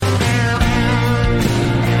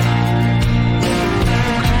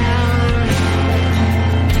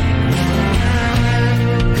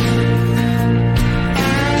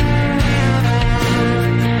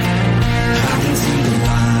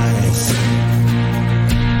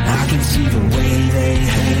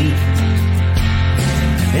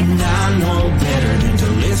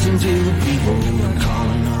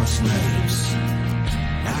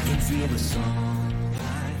feel the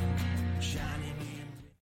sunlight shining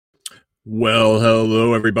in. Well,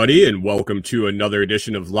 hello everybody, and welcome to another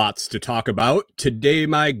edition of Lots to Talk About. Today,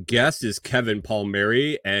 my guest is Kevin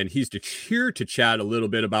Palmieri, and he's here to chat a little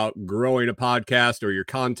bit about growing a podcast or your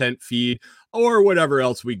content feed or whatever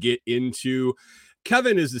else we get into.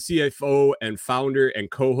 Kevin is the CFO and founder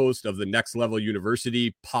and co-host of the Next Level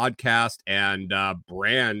University podcast and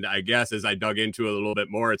brand, I guess, as I dug into it a little bit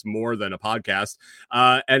more. It's more than a podcast,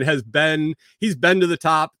 and he's been to the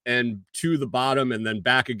top and to the bottom and then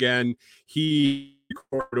back again. He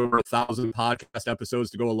recorded over 1,000 podcast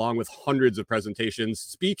episodes to go along with hundreds of presentations,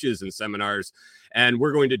 speeches, and seminars. And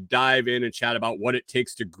we're going to dive in and chat about what it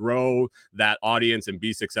takes to grow that audience and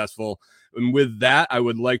be successful. And with that, I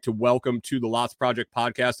would like to welcome to the Lots Project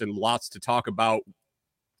podcast and Lots to Talk About,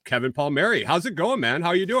 Kevin Palmieri. How's it going, man? How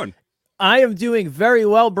are you doing? I am doing very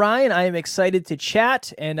well, Brian. I am excited to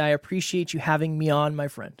chat, and I appreciate you having me on, my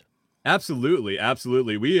friend. Absolutely.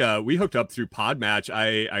 We hooked up through Podmatch.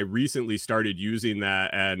 I recently started using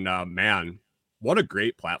that, and man, what a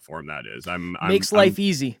great platform that is. Makes life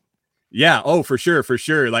easy. Yeah. Oh, for sure.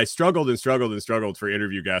 I struggled for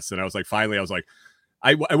interview guests, and I was like, finally,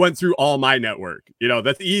 I went through all my network. You know,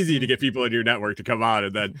 that's easy to get people in your network to come on,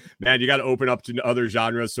 and then, man, you got to open up to other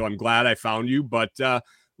genres. So I'm glad I found you. But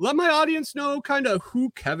let my audience know kind of who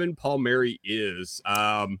Kevin Palmieri is.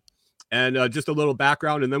 And just a little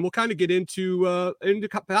background, and then we'll kind of get into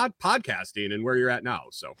podcasting and where you're at now.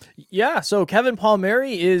 So Kevin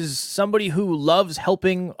Palmieri is somebody who loves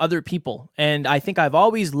helping other people. And I think I've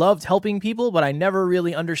always loved helping people, but I never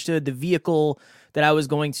really understood the vehicle that I was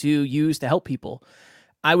going to use to help people.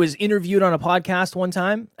 I was interviewed on a podcast one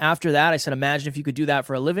time. After that, I said, imagine if you could do that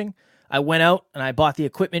for a living. I went out and I bought the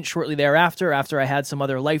equipment shortly thereafter, after I had some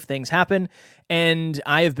other life things happen. And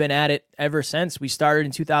I have been at it ever since. We started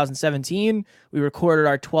in 2017. We recorded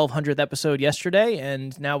our 1200th episode yesterday,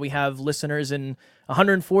 and now we have listeners in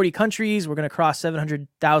 140 countries. We're going to cross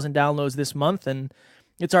 700,000 downloads this month, and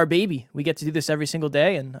it's our baby. We get to do this every single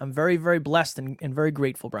day, and I'm very, very blessed and very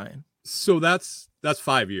grateful, Brian. So that's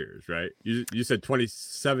 5 years, right? You said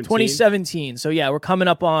 2017? 2017. So yeah, we're coming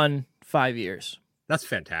up on 5 years. That's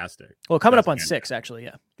fantastic. Well, coming up on 6, actually.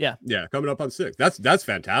 Yeah. Coming up on 6. That's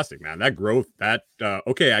fantastic, man. That growth,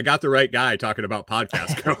 okay, I got the right guy talking about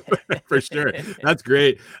podcast growth for sure. That's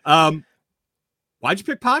great. Why'd you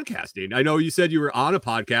pick podcasting? I know you said you were on a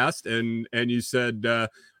podcast and you said,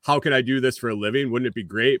 how can I do this for a living? Wouldn't it be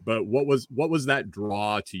great? But what was that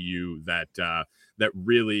draw to you that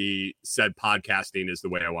really said podcasting is the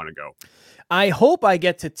way I want to go? I hope I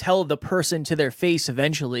get to tell the person to their face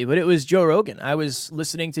eventually, but it was Joe Rogan. I was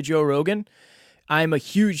listening to Joe Rogan. I'm a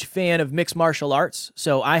huge fan of mixed martial arts.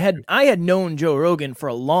 So I had known Joe Rogan for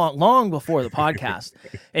a long before the podcast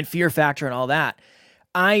and Fear Factor and all that.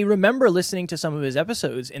 I remember listening to some of his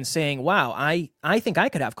episodes and saying, wow, I think I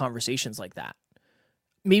could have conversations like that.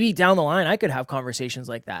 Maybe down the line, I could have conversations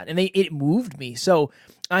like that. And it moved me. So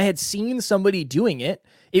I had seen somebody doing it.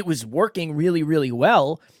 It was working really, really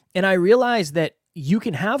well. And I realized that you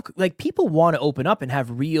can have, like, people want to open up and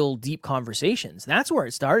have real deep conversations. That's where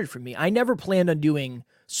it started for me. I never planned on doing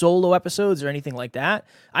solo episodes or anything like that.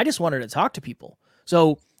 I just wanted to talk to people.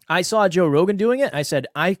 So I saw Joe Rogan doing it. I said,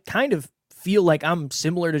 I kind of feel like I'm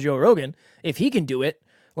similar to Joe Rogan. If he can do it,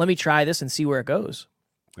 let me try this and see where it goes.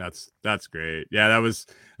 That's great. Yeah, that was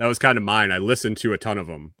kind of mine. I listened to a ton of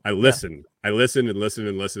them. I listened.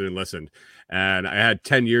 And I had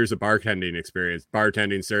 10 years of bartending experience,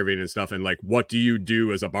 serving and stuff. And like, what do you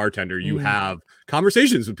do as a bartender? You have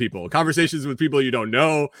conversations with people you don't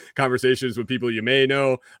know, conversations with people you may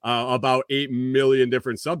know, about 8 million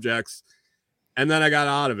different subjects. And then I got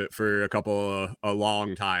out of it for a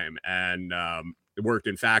long time and worked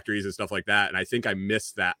in factories and stuff like that. And I think I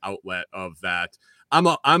missed that outlet of that. I'm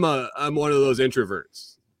one of those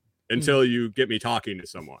introverts until you get me talking to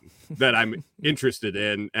someone that I'm interested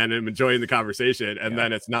in and I'm enjoying the conversation. And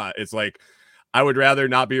then it's like, I would rather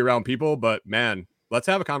not be around people, but man, let's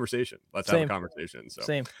have a conversation. Have a conversation. So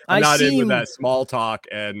Same. I'm not in with that small talk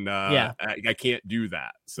and I can't do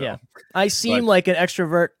that. So yeah, I seem like an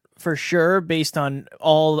extrovert for sure based on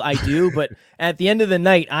all I do. But at the end of the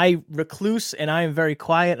night, I recluse and I am very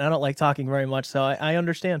quiet and I don't like talking very much. So I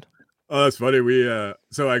understand. Oh, that's funny.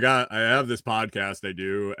 So I have this podcast I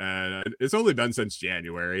do, and it's only been since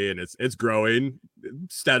January, and it's growing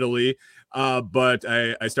steadily. But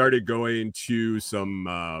I started going to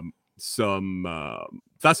some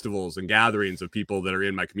festivals and gatherings of people that are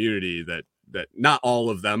in my community that not all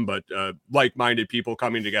of them, but like-minded people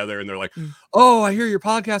coming together, and they're like, "Oh, I hear your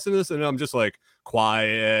podcast and this," and I'm just like,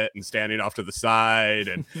 quiet and standing off to the side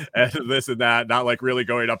and, and this and that, not like really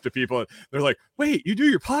going up to people. They're like, wait, you do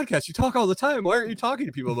your podcast, you talk all the time, why aren't you talking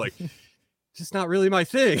to people? I'm like, just not really my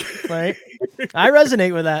thing. Right. I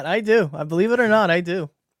resonate with that. I do. I believe it or not, I do.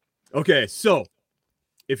 Okay, so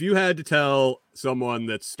if you had to tell someone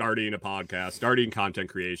that's starting a podcast, starting content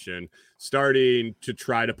creation, starting to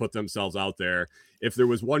try to put themselves out there, if there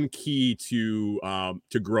was one key to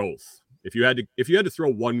growth, if you had to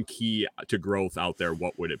throw one key to growth out there,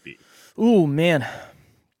 what would it be? Ooh, man.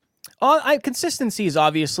 Consistency is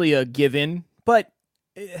obviously a given, but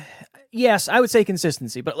yes, I would say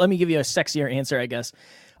consistency, but let me give you a sexier answer, I guess.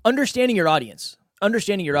 Understanding your audience.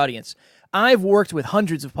 I've worked with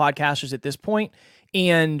hundreds of podcasters at this point,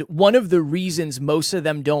 and one of the reasons most of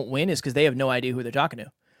them don't win is because they have no idea who they're talking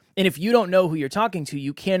to. And if you don't know who you're talking to,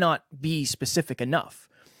 you cannot be specific enough.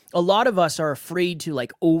 A lot of us are afraid to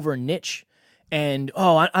like over niche and,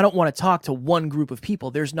 I don't want to talk to one group of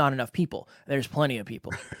people. There's not enough people. There's plenty of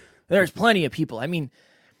people. I mean,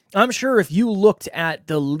 I'm sure if you looked at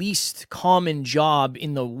the least common job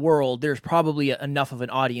in the world, there's probably enough of an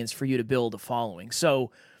audience for you to build a following.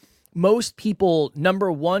 So most people,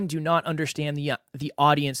 number one, do not understand the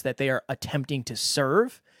audience that they are attempting to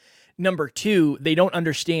serve. Number two, they don't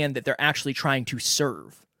understand that they're actually trying to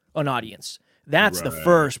serve an audience. That's the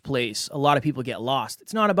first place a lot of people get lost.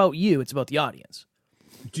 It's not about you, it's about the audience.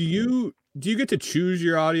 Do you get to choose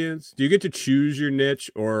your audience? Do you get to choose your niche,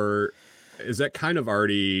 or is that kind of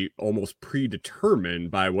already almost predetermined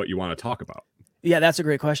by what you want to talk about? Yeah, that's a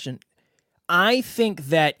great question. I think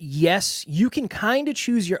that, yes, you can kind of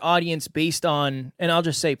choose your audience based on, and I'll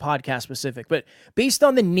just say podcast specific, but based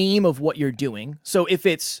on the name of what you're doing. So if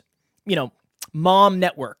it's, mom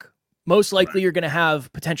network, most likely you're going to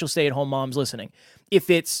have potential stay-at-home moms listening. If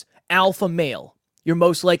it's alpha male, you're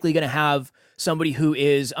most likely going to have somebody who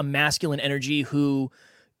is a masculine energy who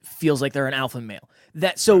feels like they're an alpha male.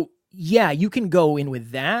 Yeah, you can go in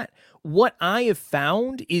with that. What I have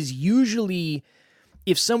found is usually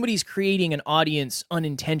if somebody's creating an audience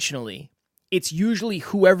unintentionally, it's usually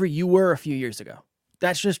whoever you were a few years ago.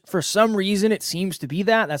 That's just, for some reason, it seems to be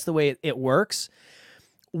that. That's the way it works.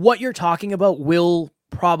 What you're talking about will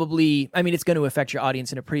probably, it's going to affect your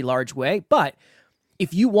audience in a pretty large way. But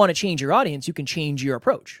if you want to change your audience, you can change your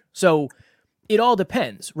approach. So it all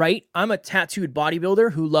depends, right? I'm a tattooed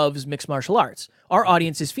bodybuilder who loves mixed martial arts. Our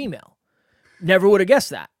audience is female. Never would have guessed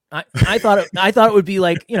that. I thought it would be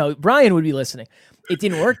like, Brian would be listening. It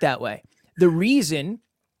didn't work that way. The reason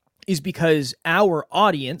is because our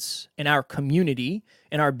audience and our community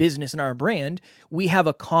and our business and our brand, we have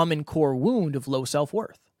a common core wound of low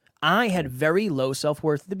self-worth. I had very low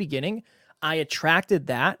self-worth at the beginning. I attracted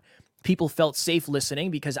that. People felt safe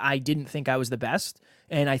listening because I didn't think I was the best.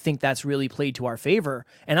 And I think that's really played to our favor.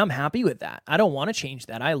 And I'm happy with that. I don't want to change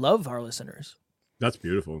that. I love our listeners. That's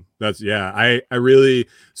beautiful. I really,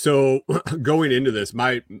 so going into this,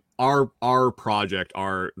 our project,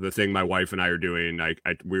 the thing my wife and I are doing,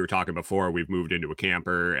 we were talking before, we've moved into a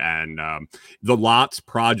camper, and the Lots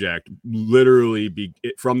project literally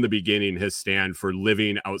from the beginning has stand for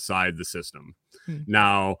living outside the system.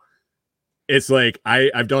 Now, it's like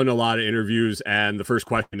I've done a lot of interviews, and the first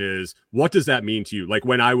question is, what does that mean to you? Like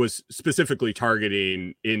when I was specifically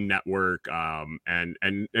targeting in network, and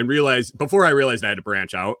realized before I realized I had to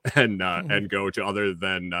branch out and go to other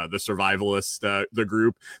than the survivalist, the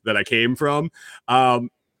group that I came from.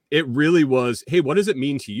 It really was, hey, what does it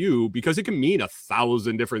mean to you? Because it can mean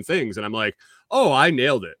 1,000 different things. And I'm like, oh, I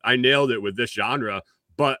nailed it. I nailed it with this genre,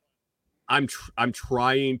 but I'm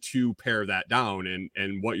trying to pare that down,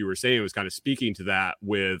 and what you were saying was kind of speaking to that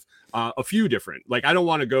with a few different, like, I don't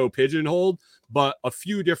want to go pigeonholed, but a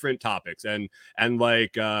few different topics, and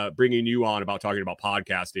like bringing you on about talking about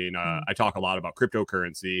podcasting. I talk a lot about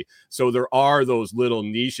cryptocurrency, so there are those little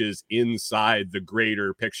niches inside the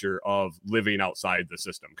greater picture of living outside the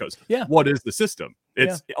system. Because what is the system?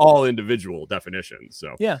 It's all individual definitions.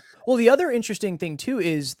 So well, the other interesting thing too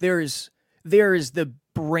is there's the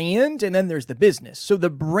brand and then there's the business. So the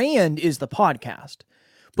brand is the podcast,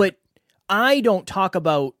 but I don't talk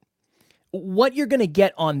about what you're going to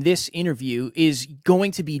get on this interview is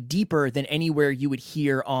going to be deeper than anywhere you would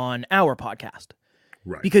hear on our podcast.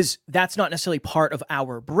 Right. Because that's not necessarily part of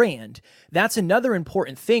our brand. That's another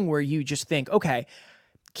important thing where you just think, okay,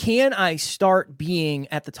 can I start being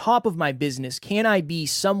at the top of my business? Can I be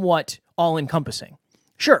somewhat all encompassing?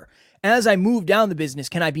 Sure. As I move down the business,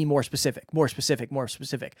 can I be more specific?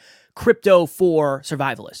 Crypto for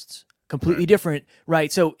survivalists, completely different,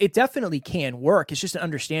 right? So it definitely can work. It's just an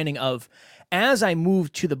understanding of, as I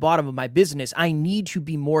move to the bottom of my business, I need to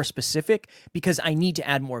be more specific because I need to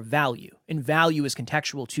add more value, and value is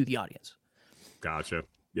contextual to the audience. Gotcha.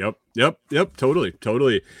 Yep.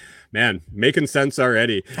 Totally. Man, making sense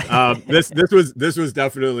already. This was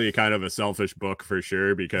definitely kind of a selfish book for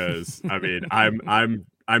sure, because I mean,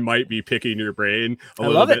 I might be picking your brain a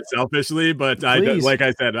little bit selfishly, but like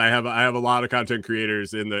I said, I have a lot of content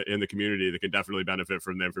creators in the community that can definitely benefit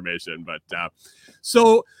from the information. But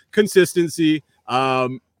so consistency.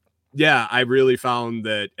 Yeah, I really found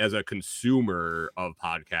that as a consumer of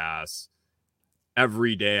podcasts,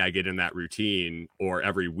 every day I get in that routine, or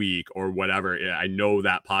every week or whatever, I know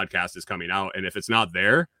that podcast is coming out. And if it's not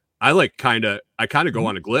there, I kind of go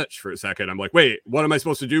on a glitch for a second. I'm like, wait, what am I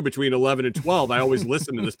supposed to do between 11 and 12? I always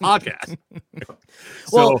listen to this podcast.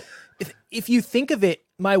 Well, if you think of it,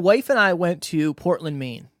 my wife and I went to Portland,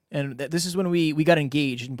 Maine. And this is when we got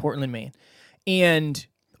engaged in Portland, Maine. And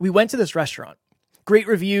we went to this restaurant. Great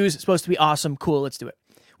reviews. It's supposed to be awesome. Cool. Let's do it.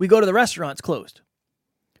 We go to the restaurant. It's closed.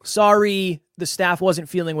 Sorry, the staff wasn't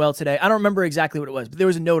feeling well today. I don't remember exactly what it was, but there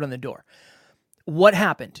was a note on the door. What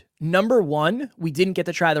happened? Number one, we didn't get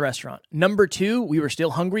to try the restaurant. Number two, we were still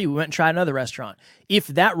hungry. We went and tried another restaurant. If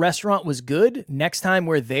that restaurant was good, next time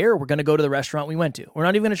we're there, we're going to go to the restaurant we went to. We're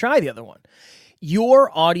not even going to try the other one. Your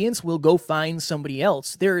audience will go find somebody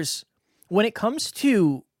else. When it comes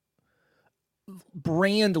to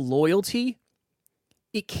brand loyalty,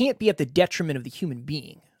 it can't be at the detriment of the human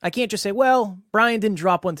being. I can't just say, well, Brian didn't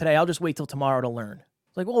drop one today. I'll just wait till tomorrow to learn.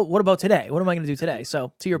 It's like, well, what about today? What am I going to do today?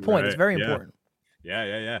 So to your point, it's very important.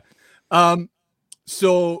 Yeah.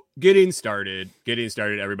 So getting started,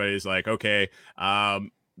 everybody's like, okay,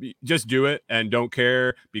 just do it and don't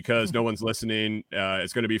care because no one's listening.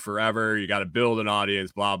 It's going to be forever. You got to build an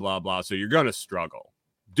audience, blah, blah, blah. So you're going to struggle.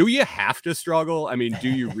 Do you have to struggle? I mean, do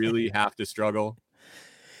you really have to struggle?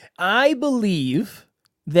 I believe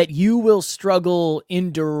that you will struggle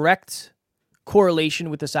in direct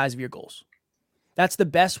correlation with the size of your goals. That's the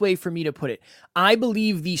best way for me to put it. I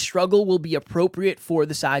believe the struggle will be appropriate for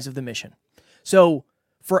the size of the mission. So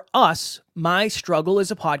for us, my struggle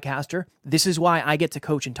as a podcaster, this is why I get to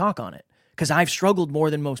coach and talk on it, because I've struggled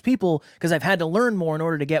more than most people, because I've had to learn more in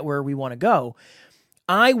order to get where we want to go.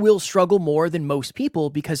 I will struggle more than most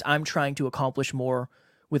people because I'm trying to accomplish more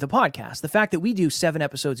with a podcast. The fact that we do 7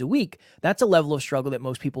 episodes a week, that's a level of struggle that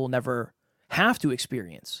most people will never have to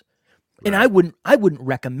experience. Right. And I wouldn't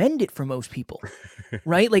recommend it for most people,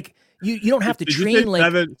 right? Like you don't have to train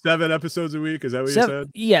like 7 episodes a week. Is that what you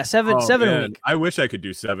said? Yeah, seven a week. I wish I could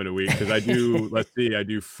do 7 a week, because I do, I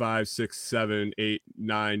do 5, 6, 7, 8,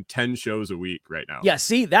 9, 10 shows a week right now. Yeah.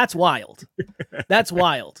 See, that's wild. That's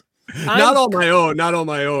wild. Not on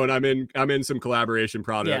my own. I'm in some collaboration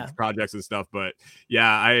projects and stuff. But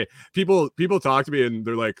yeah, people talk to me and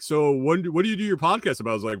they're like, so what do you do your podcast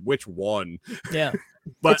about? I was like, which one? Yeah.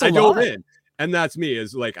 But I dove in, and that's me,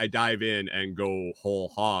 is like, I dive in and go whole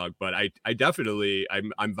hog. But I definitely,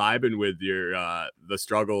 I'm vibing with your, the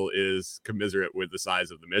struggle is commiserate with the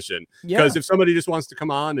size of the mission. Because if somebody just wants to come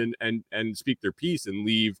on and speak their piece and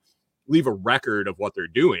leave a record of what they're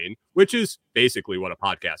doing, which is basically what a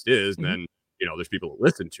podcast is. And then, there's people that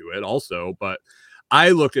listen to it also. But I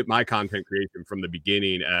looked at my content creation from the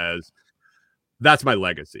beginning as, that's my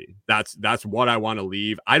legacy. That's what I want to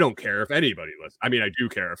leave. I don't care if anybody listens. I mean, I do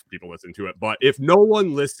care if people listen to it, but if no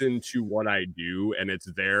one listened to what I do and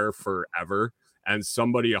it's there forever, and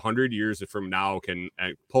somebody 100 years from now can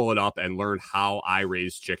pull it up and learn how I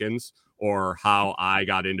raise chickens or how I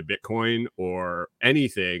got into Bitcoin or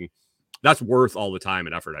anything, that's worth all the time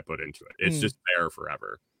and effort I put into it. It's just there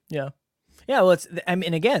forever. Yeah. Yeah. Well,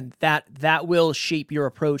 again, that will shape your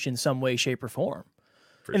approach in some way, shape, or form.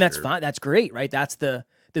 And that's fine. That's great, right? That's the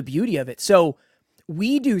beauty of it. So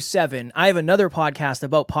we do 7. I have another podcast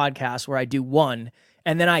about podcasts where I do 1,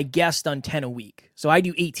 and then I guest on 10 a week. So I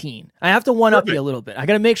do 18. I have to one up you a little bit. I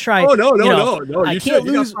got to make sure I. Oh no! I can't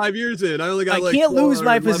lose. You got 5 years in. I only got. I can't lose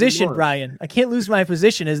my position, more. Brian. I can't lose my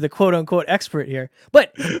position as the quote unquote expert here.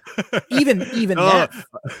 But even that,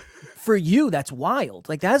 for you, that's wild.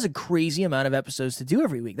 Like, that is a crazy amount of episodes to do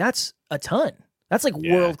every week. That's a ton. That's like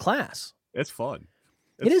world class. It's fun.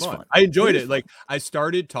 It is fun. I enjoyed it. Like, I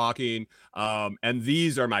started talking, and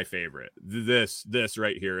these are my favorite. This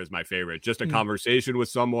right here is my favorite. Just a conversation with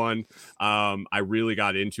someone. I really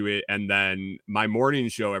got into it. And then my morning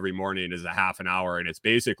show every morning is a half an hour, and it's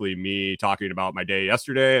basically me talking about my day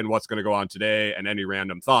yesterday and what's going to go on today and any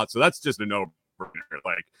random thoughts. So that's just a no-brainer.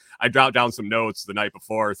 Like, I jot down some notes the night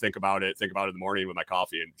before, think about it in the morning with my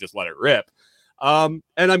coffee and just let it rip. And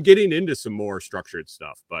I'm getting into some more structured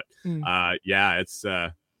stuff, but yeah, it's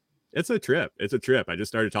a trip. It's a trip. I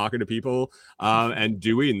just started talking to people and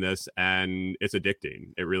doing this, and it's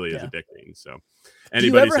addicting. It really is addicting. So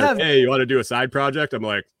anybody says, hey, you want to do a side project? I'm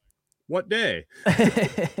like, what day?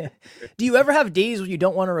 Do you ever have days where you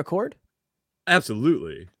don't want to record?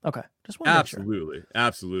 Absolutely. Okay. Just want to absolutely.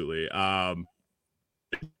 Absolutely. I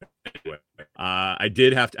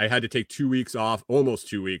had to take 2 weeks off, almost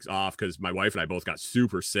 2 weeks off, because my wife and I both got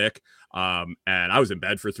super sick. And I was in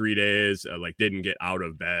bed for 3 days, didn't get out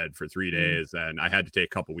of bed for 3 days. And I had to take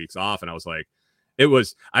a couple weeks off. And I was like,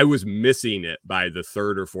 I was missing it by the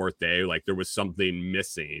third or fourth day. Like there was something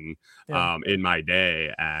missing in my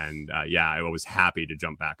day. And I was happy to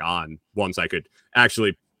jump back on once I could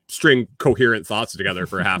actually string coherent thoughts together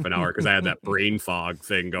for half an hour, because I had that brain fog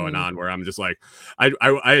thing going on where I'm just like,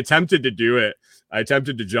 I attempted to do it. I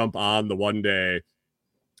attempted to jump on the one day,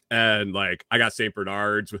 and like I got St.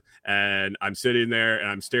 Bernard's, and I'm sitting there and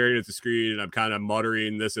I'm staring at the screen and I'm kind of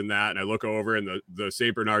muttering this and that, and I look over and the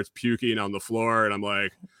St. Bernard's puking on the floor, and I'm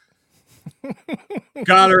like,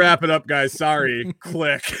 gotta wrap it up, guys. Sorry.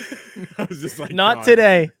 Click. I was just like, not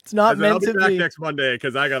today. It's not meant to be. I'll be back next Monday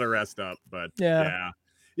because I gotta rest up. But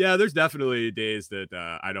yeah, there's definitely days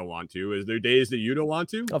that I don't want to. Is there days that you don't want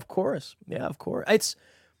to? Of course. Yeah, of course.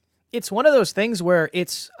 It's one of those things where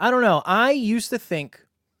I don't know. I used to think,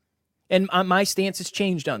 and my stance has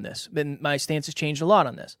changed on this, and my stance has changed a lot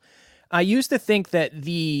on this. I used to think that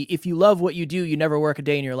if you love what you do, you never work a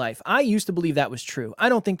day in your life. I used to believe that was true. I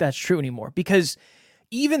don't think that's true anymore, because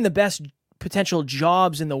even the best potential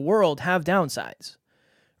jobs in the world have downsides,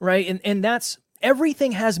 right? And that's,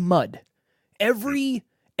 everything has mud.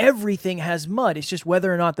 Everything has mud. It's just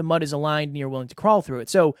whether or not the mud is aligned and you're willing to crawl through it.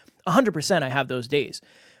 So 100% I have those days,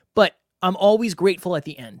 but I'm always grateful at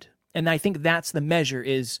the end. And I think that's the measure.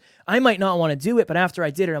 Is I might not want to do it, but after I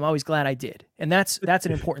did it, I'm always glad I did. And that's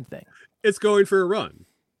an important thing. It's going for a run.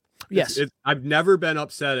 Yes. I've never been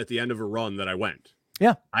upset at the end of a run that I went.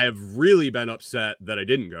 Yeah. I have really been upset that I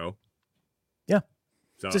didn't go. Yeah.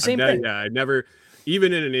 So it's the same thing. Yeah, I never,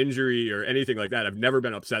 even in an injury or anything like that, I've never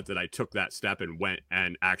been upset that I took that step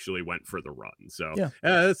and actually went for the run. So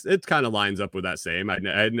it kind of lines up with that same. I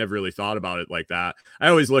had never really thought about it like that. I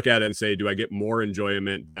always look at it and say, do I get more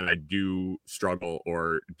enjoyment than I do struggle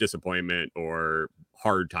or disappointment or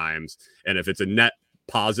hard times? And if it's a net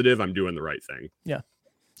positive, I'm doing the right thing. Yeah.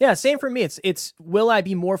 Yeah. Same for me. It's will I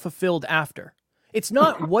be more fulfilled after? It's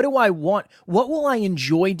not what do I want? What will I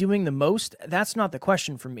enjoy doing the most? That's not the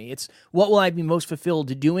question for me. It's what will I be most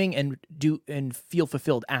fulfilled doing and feel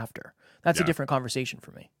fulfilled after? That's a different conversation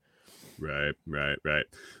for me. Right.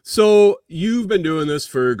 So you've been doing this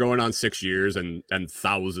for going on 6 years and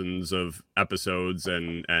thousands of episodes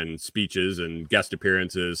and speeches and guest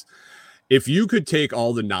appearances. If you could take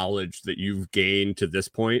all the knowledge that you've gained to this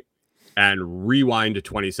point and rewind to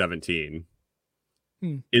 2017,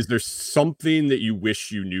 is there something that you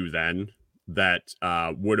wish you knew then that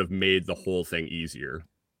would have made the whole thing easier?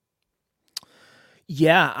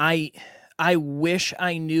 Yeah, I wish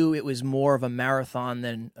I knew it was more of a marathon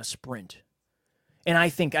than a sprint. And I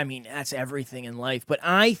think, that's everything in life. But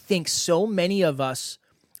I think so many of us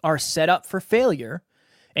are set up for failure.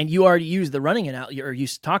 And you already used the running analogy, or you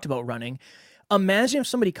talked about running. Imagine if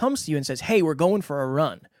somebody comes to you and says, hey, we're going for a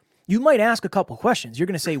run. You might ask a couple questions. You're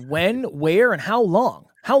going to say when, where, and how long.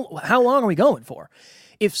 How long are we going for?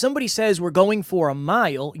 If somebody says we're going for a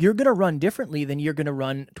mile, you're going to run differently than you're going to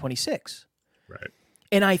run 26. Right.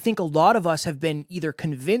 And I think a lot of us have been either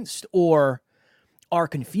convinced or are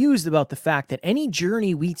confused about the fact that any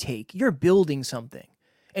journey we take, you're building something.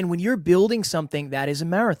 And when you're building something, that is a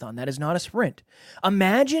marathon. That is not a sprint.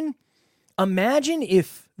 Imagine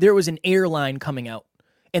if there was an airline coming out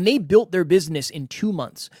and they built their business in 2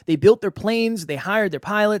 months. They built their planes. They hired their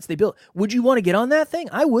pilots. Would you want to get on that thing?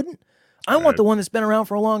 I wouldn't. I want the one that's been around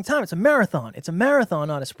for a long time. It's a marathon. It's a marathon,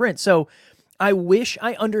 not a sprint. So I wish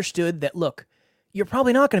I understood that, look, you're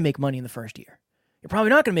probably not going to make money in the first year. You're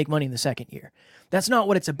probably not going to make money in the second year. That's not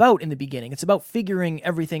what it's about in the beginning. It's about figuring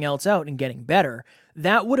everything else out and getting better.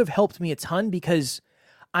 That would have helped me a ton because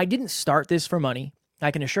I didn't start this for money.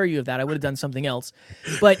 I can assure you of that. I would have done something else.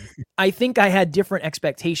 But I think I had different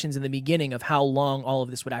expectations in the beginning of how long all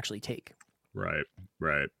of this would actually take. Right.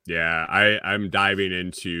 Yeah, I'm diving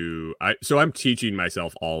into, so I'm teaching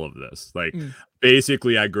myself all of this. Like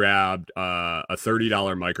basically I grabbed a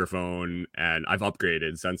 $30 microphone, and I've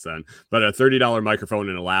upgraded since then, but a $30 microphone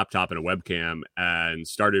and a laptop and a webcam, and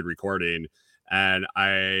started recording. and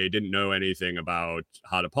I didn't know anything about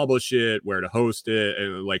how to publish it, where to host it.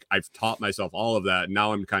 And like, I've taught myself all of that. And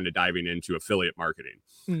now I'm kind of diving into affiliate marketing,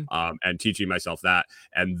 and teaching myself that.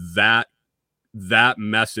 And that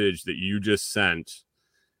message that you just sent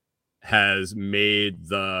has made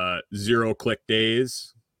the 0-click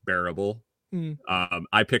days bearable.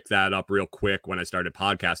 I picked that up real quick when I started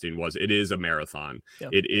podcasting. It is a marathon. Yep.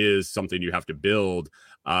 It is something you have to build.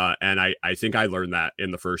 And I think I learned that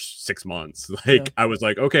in the first 6 months. Like, I was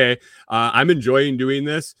like, okay, I'm enjoying doing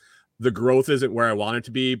this. The growth isn't where I want it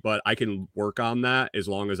to be, but I can work on that as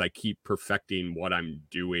long as I keep perfecting what I'm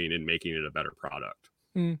doing and making it a better product.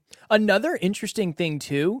 Another interesting thing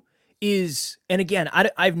too is, and again,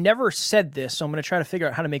 I've never said this, so I'm going to try to figure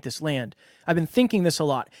out how to make this land. I've been thinking this a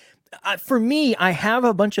lot. For me, I have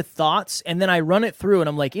a bunch of thoughts, and then I run it through, and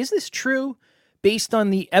I'm like, is this true? Based on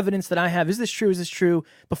the evidence that I have, is this true? Is this true?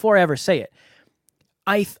 Before I ever say it.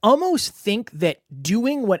 I almost think that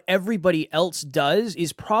doing what everybody else does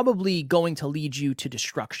is probably going to lead you to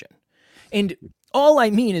destruction. And all I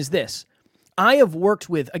mean is this. I have worked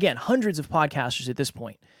with, again, hundreds of podcasters at this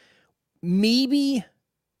point. Maybe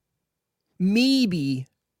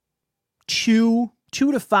two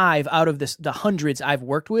to five out of the hundreds I've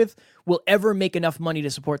worked with will ever make enough money to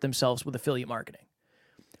support themselves with affiliate marketing.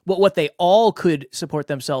 What they all could support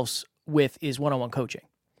themselves with is one-on-one coaching.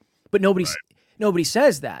 But nobody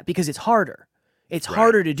says that because it's harder. It's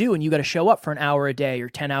harder to do, and you got to show up for an hour a day or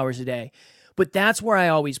 10 hours a day. But that's where I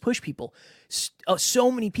always push people.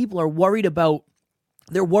 So many people are worried about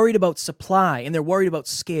supply, and they're worried about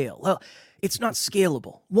scale. Well, it's not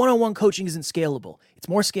scalable. One-on-one coaching isn't scalable. It's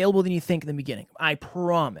more scalable than you think in the beginning. I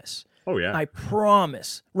promise. Oh, yeah. I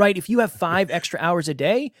promise. Right? If you have 5 extra hours a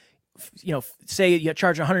day, say you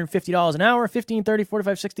charge $150 an hour, 15, 30,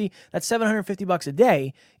 45, 60, that's $750 a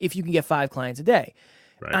day if you can get 5 clients a day.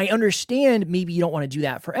 Right. I understand maybe you don't want to do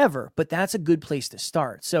that forever, but that's a good place to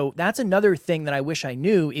start. So that's another thing that I wish I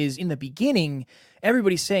knew is in the beginning,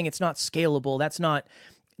 everybody's saying it's not scalable.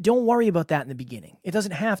 Don't worry about that in the beginning. It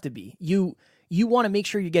doesn't have to be. You want to make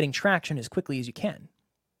sure you're getting traction as quickly as you can.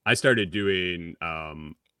 I started doing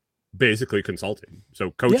basically consulting,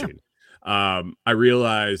 so coaching. Yeah. I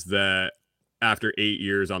realized that after 8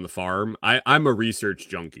 years on the farm, I'm a research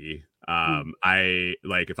junkie. I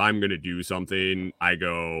like, if I'm going to do something, I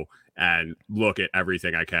go and look at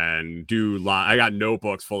everything I can do. I got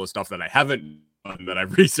notebooks full of stuff that I haven't done that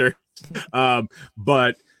I've researched.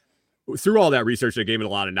 But through all that research, it gave me a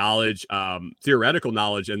lot of knowledge, theoretical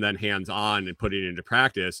knowledge, and then hands-on and putting it into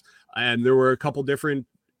practice. And there were a couple different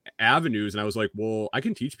avenues, and I was like, well, I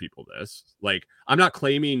can teach people this. Like, I'm not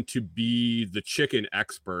claiming to be the chicken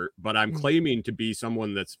expert, but I'm claiming to be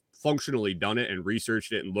someone that's functionally done it and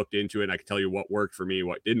researched it and looked into it. And I can tell you what worked for me,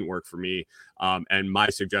 what didn't work for me, and my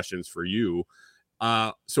suggestions for you.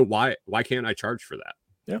 So why can't I charge for that?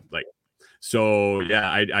 Yeah. So yeah,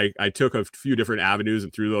 I took a few different avenues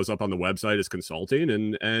and threw those up on the website as consulting,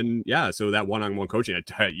 and yeah, so that one-on-one coaching,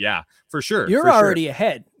 yeah, for sure. You're already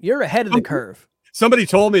ahead. You're ahead of the curve. Somebody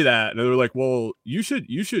told me that, and they were like, well, you should,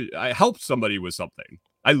 I helped somebody with something.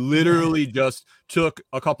 I literally just took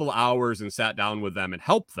a couple hours and sat down with them and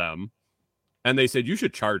helped them. And they said, you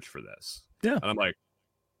should charge for this. Yeah. And I'm like,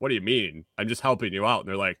 what do you mean? I'm just helping you out. And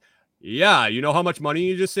they're like, yeah, you know how much money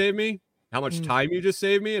you just saved me? How much time you just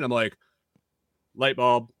saved me? And I'm like, light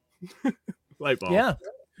bulb. Light bulb. Yeah.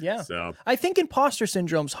 Yeah. So I think imposter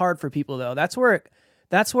syndrome's hard for people though. That's where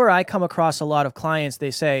I come across a lot of clients.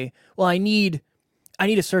 They say, well, I need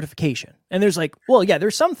a certification. And there's like, well, yeah,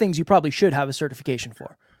 there's some things you probably should have a certification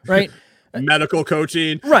for, right? Medical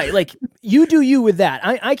coaching. Right. Like, you do you with that.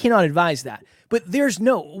 I cannot advise that. But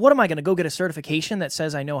what am I going to go get a certification that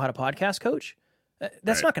says I know how to podcast coach?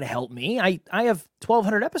 That's not going to help me. I have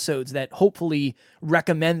 1,200 episodes that hopefully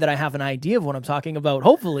recommend that I have an idea of what I'm talking about,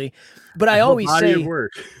 hopefully. But I always say,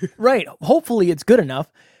 work. Right, hopefully it's good enough.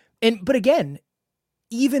 But again,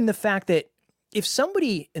 even the fact that if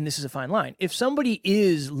somebody, and this is a fine line, if somebody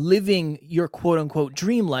is living your quote unquote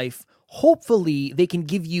dream life, hopefully they can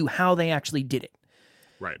give you how they actually did it.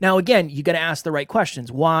 Right. Now, again, you got to ask the right questions.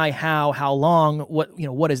 Why, how long,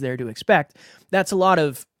 what is there to expect? That's a lot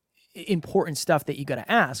of important stuff that you got to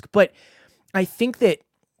ask. But I think that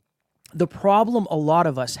the problem a lot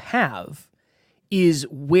of us have is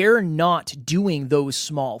we're not doing those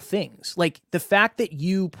small things. Like the fact that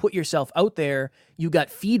you put yourself out there, you got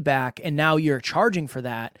feedback, and now you're charging for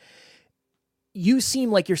that. You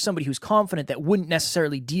seem like you're somebody who's confident that wouldn't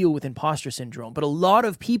necessarily deal with imposter syndrome. But a lot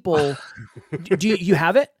of people, do you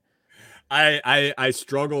have it? I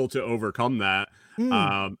struggle to overcome that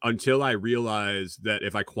until I realize that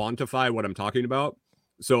if I quantify what I'm talking about,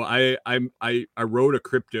 So I wrote a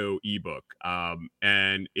crypto ebook,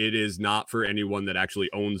 and it is not for anyone that actually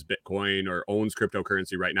owns Bitcoin or owns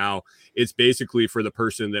cryptocurrency right now. It's basically for the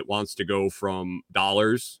person that wants to go from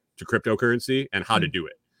dollars to cryptocurrency and how to do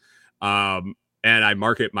it. And I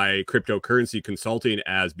market my cryptocurrency consulting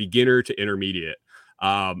as beginner to intermediate.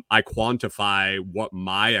 I quantify what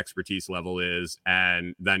my expertise level is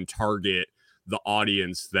and then target the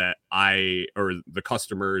audience that or the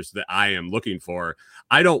customers that I am looking for.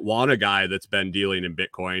 I don't want a guy that's been dealing in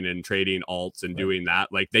Bitcoin and trading alts and doing that.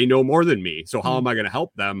 Like, they know more than me. So how am I going to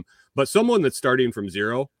help them? But someone that's starting from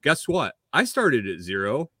zero, guess what? I started at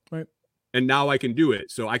zero, right? And now I can do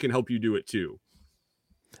it. So I can help you do it too.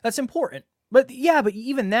 That's important. But yeah, but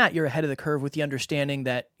even that, you're ahead of the curve with the understanding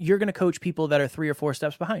that you're going to coach people that are 3 or 4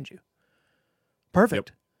 steps behind you.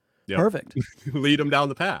 Perfect. Yep. Perfect. Lead them down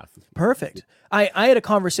the path. Perfect. I had a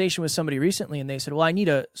conversation with somebody recently and they said, well, I need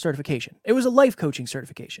a certification. It was a life coaching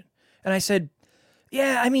certification. And I said,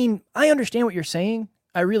 yeah, I mean, I understand what you're saying.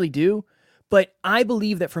 I really do. But I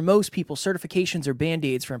believe that for most people, certifications are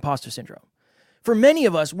Band-Aids for imposter syndrome. For many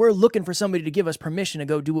of us, we're looking for somebody to give us permission to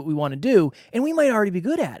go do what we want to do. And we might already be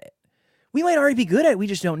good at it. We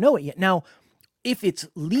just don't know it yet. Now, if it's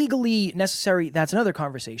legally necessary, that's another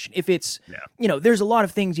conversation. If it's, there's a lot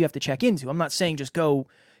of things you have to check into. I'm not saying just go,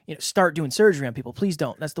 start doing surgery on people. Please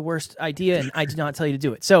don't. That's the worst idea, and I did not tell you to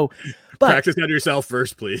do it. So, but practice on yourself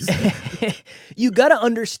first, please. You got to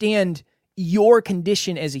understand your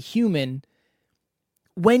condition as a human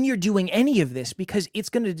when you're doing any of this, because it's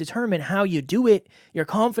going to determine how you do it. Your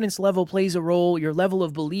confidence level plays a role, your level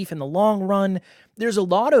of belief in the long run. There's a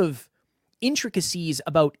lot of intricacies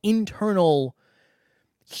about internal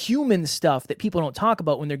human stuff that people don't talk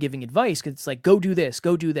about when they're giving advice, because it's like, go do this,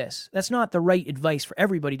 go do this. That's not the right advice for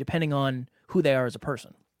everybody, depending on who they are as a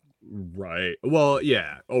person. Right. Well,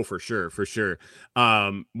 yeah. Oh, for sure. For sure.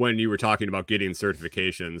 When you were talking about getting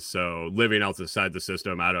certifications, so living outside the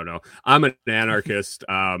system, I don't know. I'm an anarchist.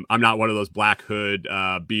 I'm not one of those black hood,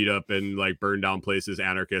 beat up and like burn down places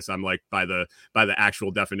anarchists. I'm like, by the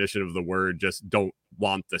actual definition of the word, just don't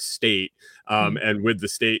want the state. And with the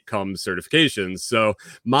state comes certifications. So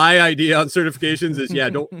my idea on certifications is,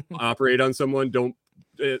 don't operate on someone.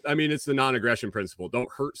 It's the non-aggression principle.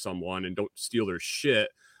 Don't hurt someone and don't steal their shit.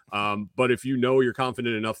 But if you know you're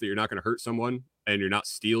confident enough that you're not going to hurt someone and you're not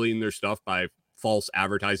stealing their stuff by false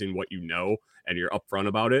advertising what you know, and you're upfront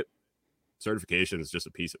about it, certification is just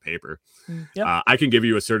a piece of paper. Yep. I can give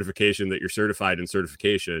you a certification that you're certified in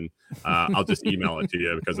certification. I'll just email it to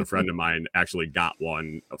you, because a friend of mine actually got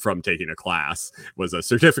one from taking a class, was a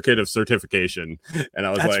certificate of certification. And I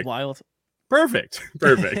was That's like, wild. Perfect.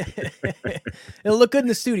 It'll look good in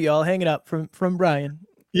the studio. I'll hang it up from Brian.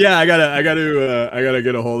 Yeah, I gotta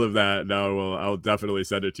get a hold of that now. I'll definitely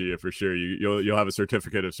send it to you for sure. You'll have a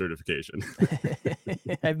certificate of certification.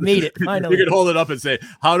 I've made it finally. You can hold it up and say,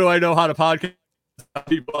 "How do I know how to podcast?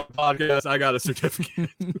 I got a certificate."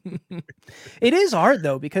 It is hard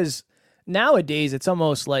though, because nowadays it's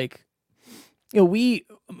almost like,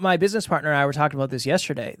 my business partner and I were talking about this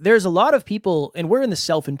yesterday. There's a lot of people, and we're in the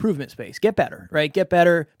self-improvement space. Get better, right? Get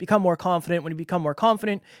better, become more confident. When you become more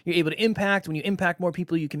confident, you're able to impact. When you impact more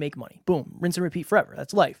people, you can make money. Boom, rinse and repeat forever.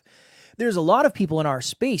 That's life. There's a lot of people in our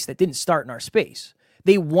space that didn't start in our space.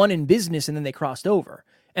 They won in business and then they crossed over.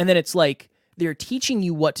 And then it's like, they're teaching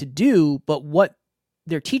you what to do, but what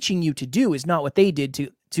they're teaching you to do is not what they did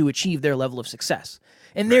to achieve their level of success.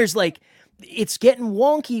 And there's like, it's getting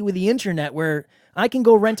wonky with the internet, where I can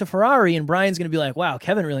go rent a Ferrari and Brian's going to be like, wow,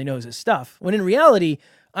 Kevin really knows his stuff. When in reality,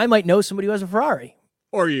 I might know somebody who has a Ferrari.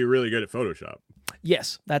 Or you're really good at Photoshop.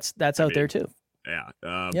 Yes, that's out there too.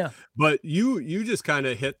 Yeah. But you just kind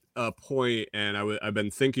of hit a point, and I've been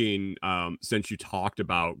thinking, since you talked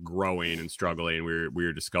about growing and struggling, we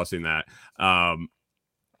were discussing that.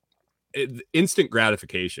 Instant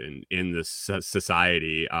gratification in this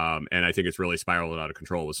society, and I think it's really spiraled out of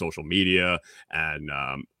control with social media and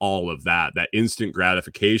all of that instant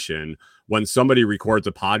gratification. When somebody records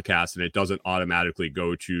a podcast and it doesn't automatically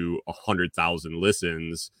go to 100,000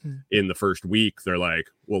 listens in the first week, they're like,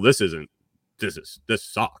 well, this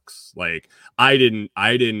sucks. Like, I didn't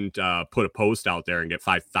put a post out there and get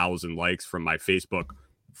 5,000 likes from my Facebook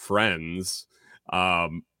friends.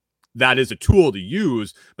 That is a tool to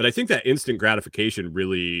use, but I think that instant gratification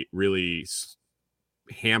really, really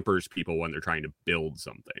hampers people when they're trying to build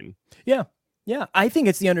something. Yeah. I think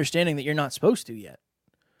it's the understanding that you're not supposed to yet.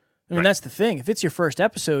 I mean, That's the thing. If it's your first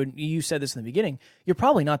episode, you said this in the beginning, you're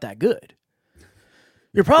probably not that good.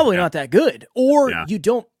 Not that good, or you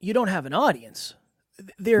don't have an audience.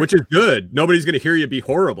 Which is good. Nobody's going to hear you be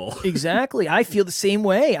horrible. Exactly. I feel the same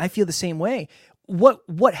way.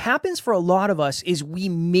 what happens for a lot of us is we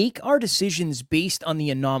make our decisions based on the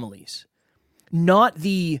anomalies, not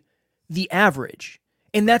the average.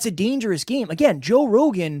 And that's a dangerous game. Again, Joe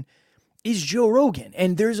Rogan is Joe Rogan,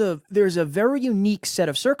 and there's a very unique set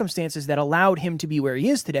of circumstances that allowed him to be where he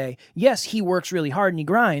is today. Yes, he works really hard and he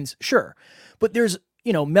grinds, sure. But there's,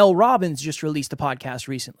 Mel Robbins just released a podcast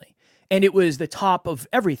recently, and it was the top of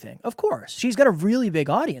everything. Of course, she's got a really big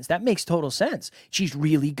audience. That makes total sense. She's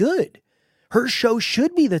really good. Her show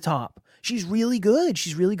should be the top. She's really good.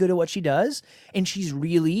 She's really good at what she does, and she's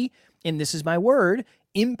really, and this is my word,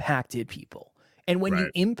 impacted people. And when you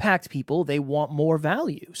impact people, they want more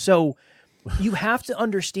value. So you have to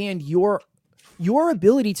understand your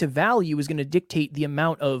ability to value is going to dictate the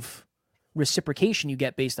amount of reciprocation you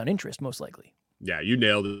get based on interest, most likely. Yeah, you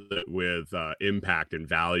nailed it with impact and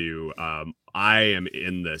value. I am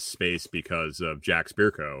in this space because of Jack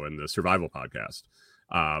Spirko and the Survival Podcast.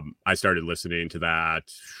 I started listening to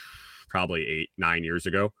that probably 8-9 years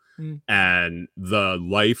ago. And the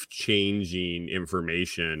life-changing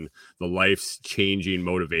information, the life-changing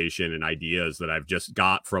motivation and ideas that I've just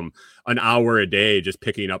got from an hour a day just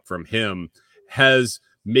picking up from him has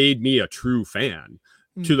made me a true fan.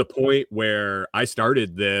 To the point where I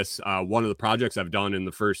started this, one of the projects I've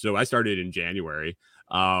done so I started in January.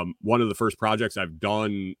 One of the first projects I've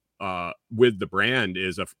done with the brand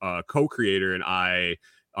is a co-creator and I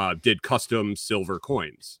did custom silver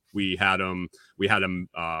coins. We had them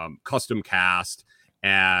custom cast,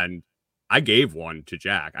 and I gave one to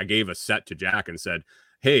Jack. I gave a set to Jack and said,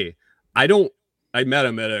 hey, I met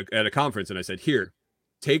him at a conference and I said, here,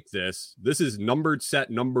 take this. This is numbered set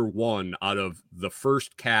number 1 out of the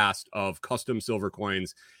first cast of custom silver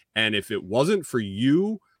coins. And if it wasn't for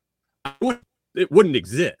you, it wouldn't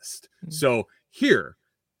exist. So here,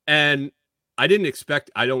 and I didn't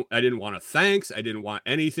want a thanks. I didn't want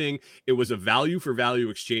anything. It was a value for value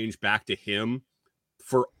exchange back to him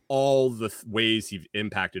for all the ways he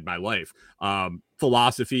impacted my life,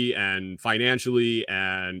 philosophy and financially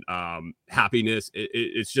and happiness.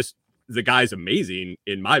 It's just, the guy's amazing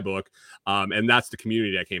in my book. And that's the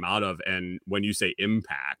community I came out of. And when you say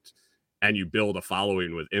impact and you build a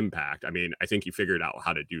following with impact, I mean, I think you figured out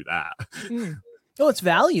how to do that. Oh, it's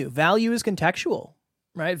value. Value is contextual,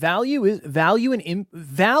 right? Value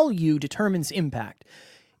determines impact.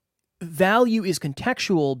 Value is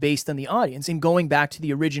contextual based on the audience. And going back to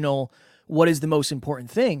the original, what is the most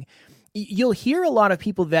important thing? You'll hear a lot of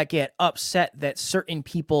people that get upset that certain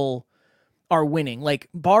people are winning. Like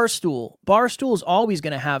Barstool is always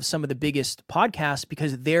going to have some of the biggest podcasts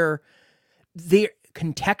because they're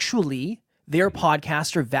contextually, their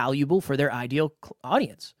podcasts are valuable for their ideal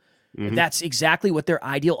audience. That's exactly what their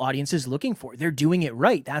ideal audience is looking for. They're doing it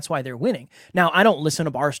right. That's why they're winning. Now, I don't listen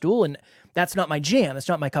to Barstool, and that's not my jam. That's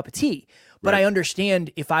not my cup of tea. But I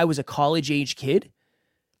understand if I was a college-age kid,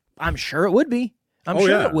 I'm sure it would be.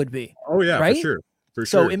 It would be. Oh, yeah, right? For sure.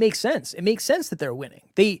 So it makes sense. It makes sense that they're winning.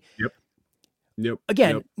 Yep.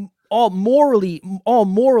 Again, all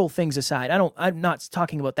moral things aside, I'm not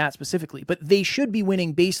talking about that specifically, but they should be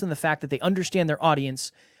winning based on the fact that they understand their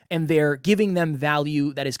audience and they're giving them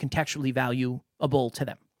value that is contextually valuable to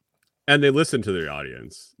them. And they listen to their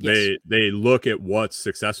audience. Yes. They look at what's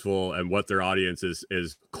successful and what their audience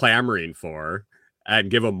is clamoring for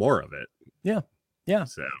and give them more of it. Yeah. Yeah.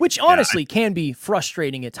 So, which honestly can be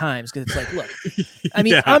frustrating at times because it's like, look, I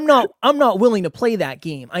mean, I'm not willing to play that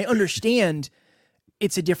game. I understand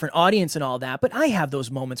it's a different audience and all that, but I have those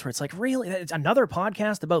moments where it's like, really, it's another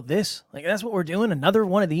podcast about this. Like, that's what we're doing. Another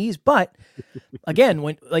one of these. But again,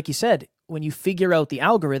 when, like you said, when you figure out the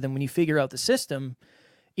algorithm, when you figure out the system,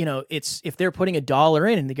 it's, if they're putting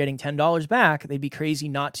 $1 in and they're getting $10 back, they'd be crazy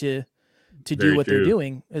not to do what they're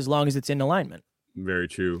doing as long as it's in alignment. Very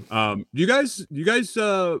true. Do you guys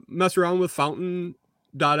mess around with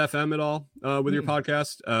Fountain.fm at all with your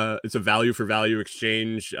podcast? It's a value for value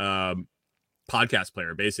exchange podcast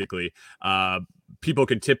player, basically. People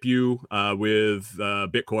can tip you with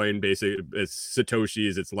Bitcoin. Basically, it's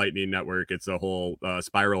Satoshis, it's Lightning Network, it's a whole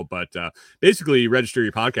spiral. But basically, you register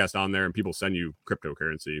your podcast on there, and people send you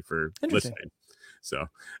cryptocurrency for listening. So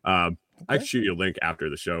I can shoot you a link after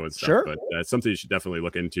the show and stuff. Sure. But it's something you should definitely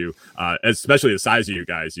look into. Especially the size of you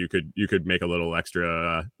guys, you could make a little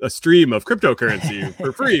extra a stream of cryptocurrency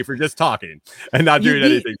for free for just talking and not doing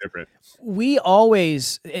anything different. We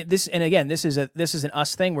always this, and again, this is an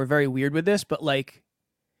us thing. We're very weird with this, but like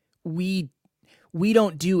we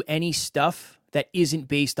don't do any stuff that isn't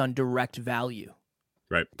based on direct value.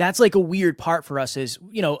 Right. That's like a weird part for us. Is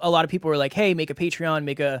a lot of people are like, hey, make a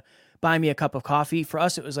Patreon, buy me a cup of coffee. For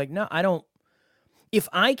us, it was like, no, I don't. if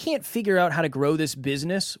I can't figure out how to grow this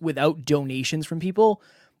business without donations from people,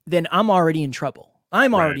 then I'm already in trouble.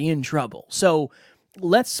 Already in trouble. So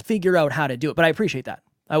let's figure out how to do it. But I appreciate that.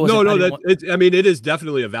 I mean, it is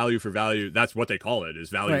definitely a value for value. That's what they call it, is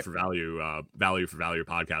value for value, value for value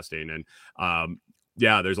podcasting. And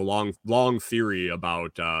yeah, there's a long theory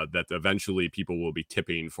about that eventually people will be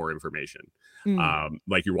tipping for information.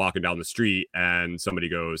 Like you're walking down the street and somebody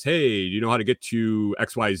goes, "Hey, you know how to get to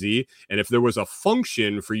XYZ?" And if there was a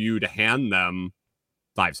function for you to hand them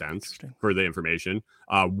 5 cents for the information,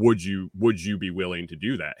 would you be willing to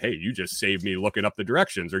do that? Hey, you just saved me looking up the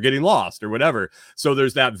directions or getting lost or whatever. So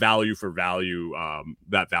there's that value for value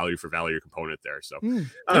component there. So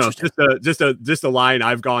I don't know, just a line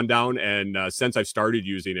I've gone down, and since I've started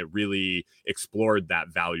using it, really explored that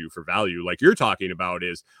value for value like you're talking about.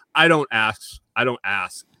 Is I don't ask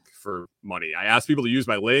for money. I ask people to use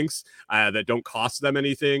my links that don't cost them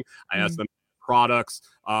anything. I ask them products,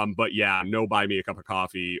 but yeah, no, buy me a cup of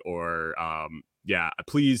coffee, or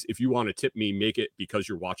please, if you want to tip me, make it because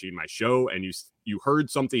you're watching my show and you heard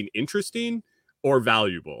something interesting or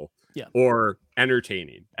valuable or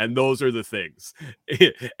entertaining, and those are the things.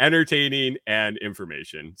 Entertaining and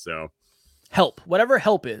information. So whatever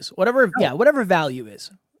help is, whatever value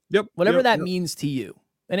is, whatever that means to you,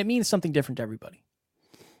 and it means something different to everybody.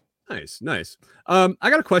 Nice. I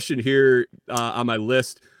got a question here on my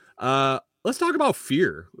list. Let's talk about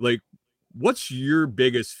fear. Like, what's your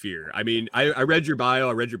biggest fear? I mean, I read your bio,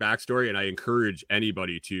 I read your backstory, and I encourage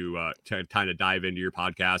anybody to kind of dive into your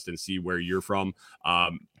podcast and see where you're from,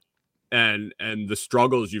 and the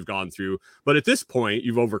struggles you've gone through. But at this point,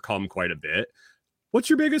 you've overcome quite a bit. What's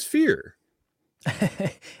your biggest fear?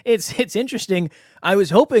 It's interesting. I was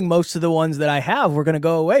hoping most of the ones that I have were going to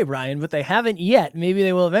go away, Brian, but they haven't yet. Maybe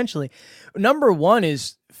they will eventually. Number one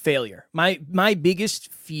is failure. My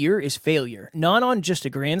biggest fear is failure, not on just a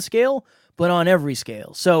grand scale, but on every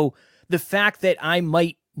scale. So the fact that I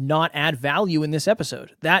might not add value in this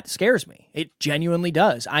episode, that scares me. It genuinely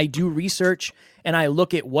does. I do research and I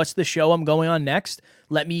look at what's the show I'm going on next.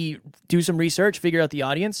 Let me do some research, figure out the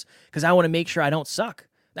audience, because I want to make sure I don't suck.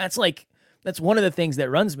 That's one of the things that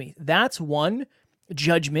runs me. That's one.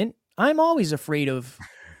 Judgment. I'm always afraid of.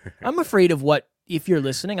 I'm afraid of what, if you're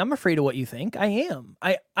listening, I'm afraid of what you think. I am.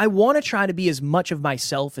 I want to try to be as much of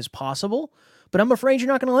myself as possible, but I'm afraid you're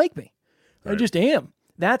not going to like me. Right. I just am.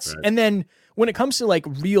 And then when it comes to like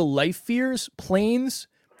real life fears, planes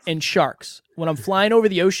and sharks. When I'm flying over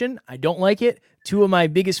the ocean, I don't like it. Two of my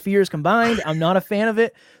biggest fears combined. I'm not a fan of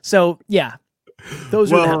it. So yeah.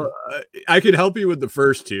 I can help you with the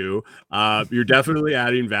first two. You're definitely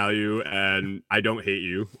adding value, and I don't hate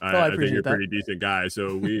you. I think you're a pretty decent guy.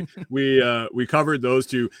 So we covered those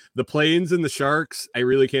two. The planes and the sharks, I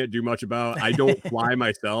really can't do much about. I don't fly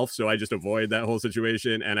myself, so I just avoid that whole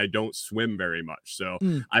situation, and I don't swim very much. So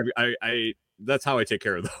I that's how I take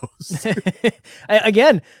care of those.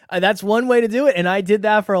 Again, that's one way to do it, and I did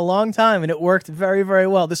that for a long time, and it worked very, very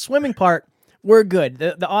well. The swimming part, we're good.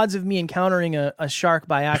 The odds of me encountering a shark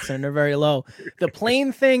by accident are very low. The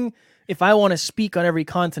plane thing, if I want to speak on every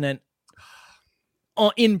continent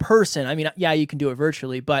in person, I mean, yeah, you can do it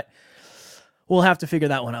virtually, but we'll have to figure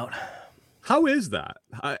that one out. How is that?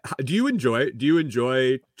 Do you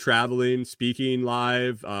enjoy traveling, speaking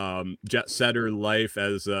live, jet setter life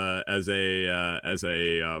as a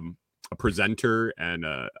presenter and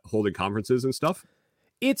holding conferences and stuff?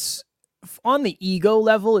 It's on the ego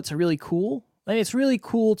level. It's really cool. I mean, it's really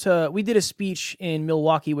cool we did a speech in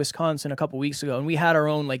Milwaukee, Wisconsin a couple weeks ago, and we had our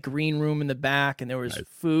own like green room in the back, and there was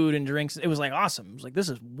food and drinks. It was like awesome. It was like, this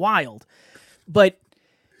is wild. But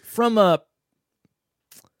from a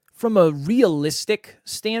realistic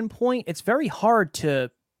standpoint, it's very hard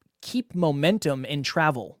to keep momentum and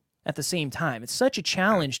travel at the same time. It's such a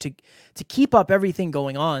challenge to keep up everything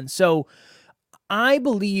going on. So I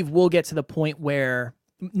believe we'll get to the point where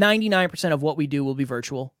 99% of what we do will be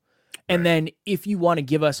virtual. And then if you want to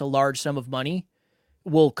give us a large sum of money,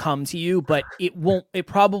 we'll come to you, but it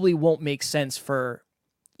probably won't make sense for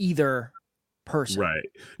either person. Right.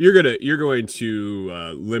 You're going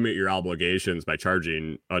to limit your obligations by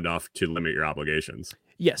charging enough to limit your obligations.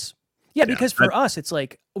 Yes. Yeah, because for us, it's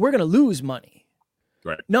like, we're going to lose money.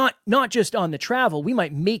 Right. Not just on the travel. We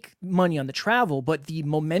might make money on the travel, but the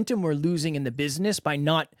momentum we're losing in the business by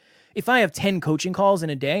not, if I have 10 coaching calls in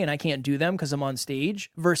a day and I can't do them because I'm on stage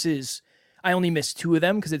versus I only miss 2 of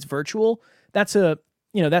them because it's virtual, that's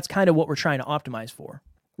kind of what we're trying to optimize for.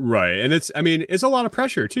 Right. And it's a lot of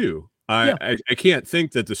pressure too. I can't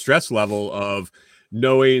think that the stress level of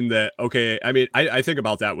knowing that, okay, I mean, I think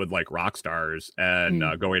about that with like rock stars and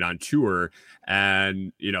going on tour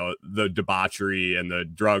and, you know, the debauchery and the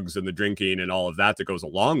drugs and the drinking and all of that goes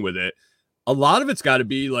along with it. A lot of it's got to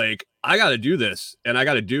be like, I got to do this and I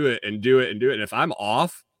got to do it and do it and do it. And if I'm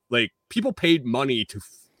off, like people paid money to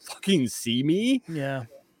fucking see me. Yeah.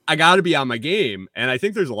 I got to be on my game. And I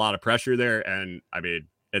think there's a lot of pressure there. And I mean,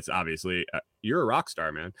 it's obviously you're a rock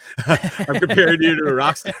star, man. I'm comparing you to a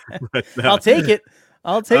rock star. But, I'll take it.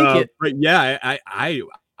 I'll take it. But yeah, I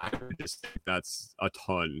just think that's a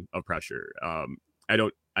ton of pressure. I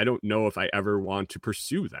don't know if I ever want to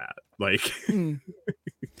pursue that. Like,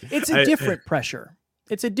 it's a different pressure.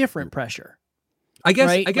 It's a different pressure. I guess.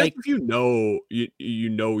 Right? I guess like, if you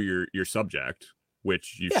know your subject,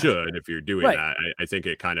 which you should if you're doing that. I think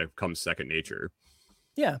it kind of comes second nature.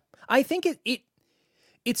 Yeah, I think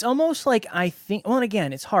it's almost like well, and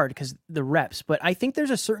again, it's hard because the reps, but I think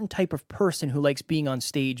there's a certain type of person who likes being on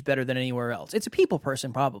stage better than anywhere else. It's a people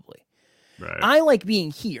person, probably. Right. I like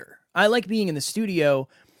being here. I like being in the studio.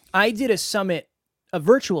 I did a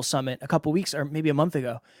virtual summit a couple weeks or maybe a month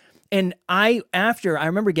ago. And I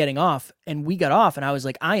remember getting off and we got off and I was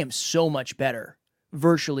like, I am so much better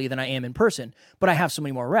virtually than I am in person, but I have so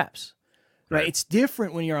many more reps, right? It's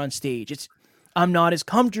different when you're on stage. I'm not as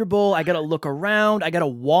comfortable. I got to look around. I got to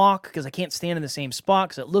walk because I can't stand in the same spot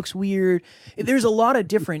because it looks weird. There's a lot of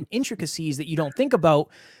different intricacies that you don't think about.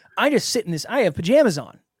 I just sit in this. I have pajamas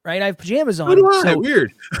on, right? I have pajamas on. So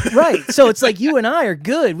weird. Right. So it's like you and I are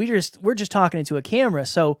good. We're just talking into a camera.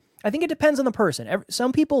 So I think it depends on the person.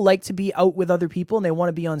 Some people like to be out with other people and they want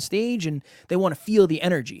to be on stage and they want to feel the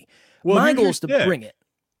energy. Well, my goal is to bring it.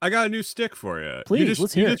 I got a new stick for you. Please,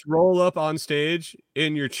 let's hear it. You just roll up on stage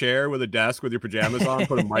in your chair with a desk with your pajamas on,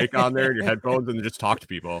 put a mic on there and your headphones, and just talk to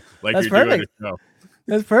people like you're doing a show.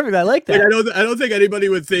 That's perfect. I like that. Like, I don't think anybody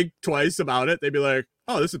would think twice about it. They'd be like,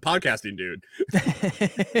 "Oh, this is podcasting, dude."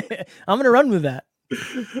 I'm gonna run with that.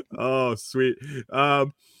 Oh, sweet.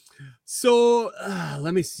 So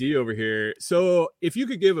let me see over here. So if you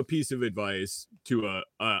could give a piece of advice to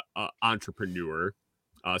a entrepreneur,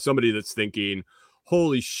 somebody that's thinking,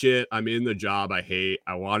 holy shit, I'm in the job I hate.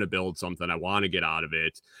 I want to build something. I want to get out of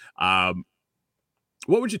it.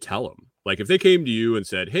 What would you tell them? Like if they came to you and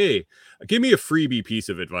said, hey, give me a freebie piece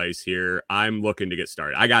of advice here. I'm looking to get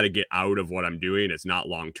started. I got to get out of what I'm doing. It's not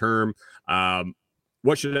long-term.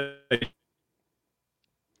 What should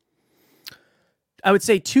I would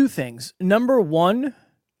say two things. Number one,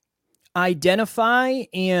 identify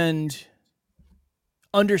and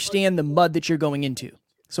understand the mud that you're going into.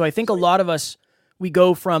 So I think a lot of us, we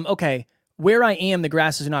go from, okay, where I am, the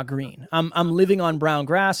grass is not green. I'm living on brown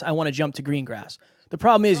grass. I want to jump to green grass. The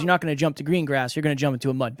problem is you're not going to jump to green grass. You're going to jump into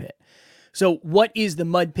a mud pit. So what is the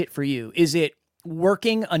mud pit for you? Is it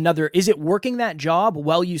working that job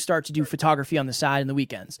while you start to do photography on the side in the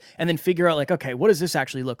weekends and then figure out like, okay, what does this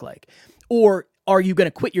actually look like? Or are you going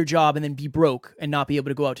to quit your job and then be broke and not be able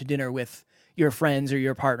to go out to dinner with your friends or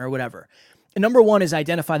your partner or whatever? And number one is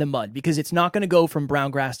identify the mud because it's not going to go from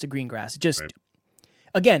brown grass to green grass.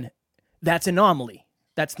 Again, that's anomaly.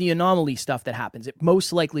 That's the anomaly stuff that happens. It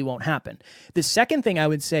most likely won't happen. The second thing I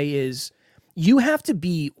would say is you have to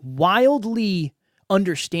be wildly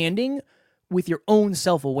understanding with your own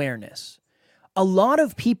self-awareness. A lot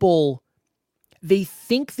of people, they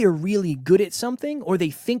think they're really good at something or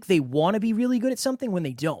they think they want to be really good at something when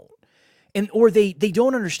they don't. Or they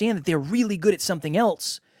don't understand that they're really good at something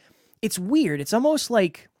else. It's weird. It's almost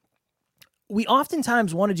like we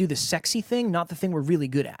oftentimes want to do the sexy thing, not the thing we're really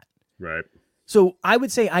good at. Right. So I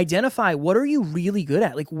would say identify what are you really good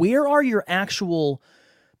at? Like where are your actual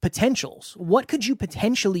potentials? What could you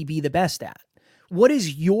potentially be the best at? What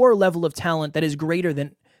is your level of talent that is greater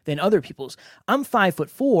than other people's? I'm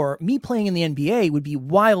 5'4". Me playing in the NBA would be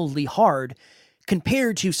wildly hard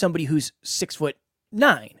compared to somebody who's 6'9".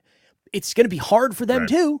 It's going to be hard for them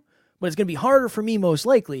too, but it's going to be harder for me most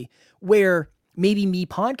likely, where maybe me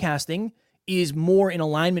podcasting is more in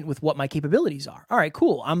alignment with what my capabilities are. All right,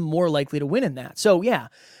 cool. I'm more likely to win in that. So yeah,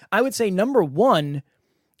 I would say number one,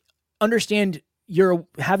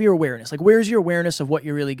 have your awareness. Like where's your awareness of what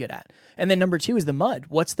you're really good at? And then number two is the mud.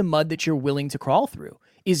 What's the mud that you're willing to crawl through?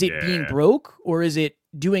 Is it being broke or is it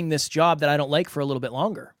doing this job that I don't like for a little bit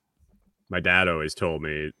longer? My dad always told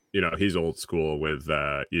me, he's old school with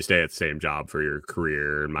you stay at the same job for your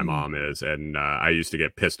career, and my mom is. And I used to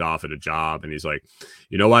get pissed off at a job, and he's like,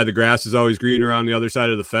 you know why the grass is always greener on the other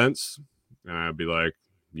side of the fence? And I'd be like,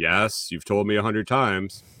 yes, you've told me 100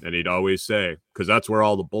 times. And he'd always say, because that's where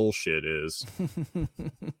all the bullshit is.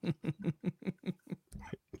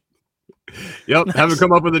 Yep. Nice. Haven't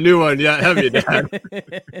come up with a new one yet, have you, Dad?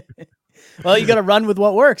 Well, you got to run with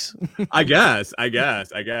what works. I guess.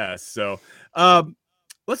 So,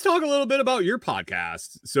 let's talk a little bit about your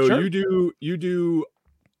podcast. So Sure. you do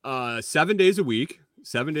 7 days a week,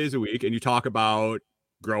 and you talk about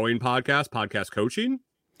growing podcast coaching.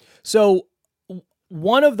 So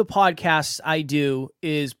one of the podcasts I do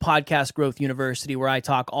is Podcast Growth University, where I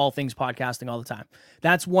talk all things podcasting all the time.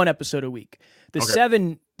 That's one episode a week.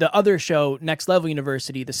 The other show, Next Level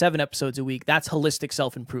University, the 7 episodes a week, that's holistic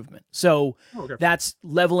self-improvement. So that's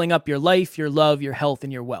leveling up your life, your love, your health,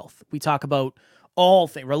 and your wealth. We talk about all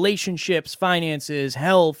things, relationships, finances,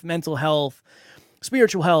 health, mental health,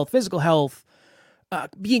 spiritual health, physical health,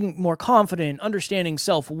 being more confident, understanding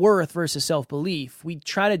self-worth versus self-belief. We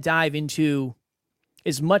try to dive into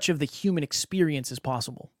as much of the human experience as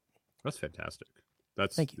possible. That's fantastic.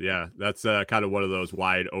 That's Thank you. Yeah, that's kind of one of those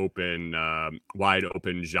wide open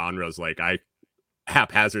genres like I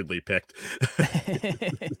haphazardly picked.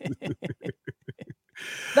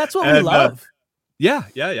 That's what we love.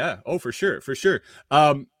 Yeah. Oh, for sure.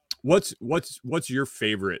 What's your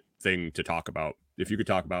favorite thing to talk about? If you could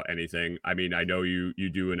talk about anything, I mean, I know you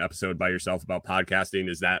do an episode by yourself about podcasting.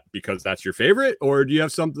 Is that because that's your favorite, or do you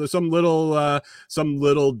have some little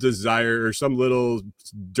desire or some little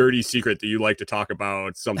dirty secret that you like to talk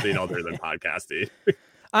about something other than podcasting?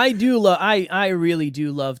 I really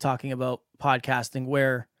do love talking about podcasting,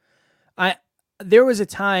 where there was a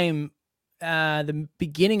time, the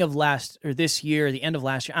beginning of this year, the end of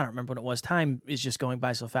last year, I don't remember when it was. Time is just going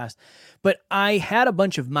by so fast. But I had a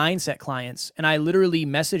bunch of mindset clients, and I literally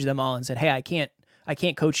messaged them all and said, hey, I can't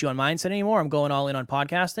coach you on mindset anymore. I'm going all in on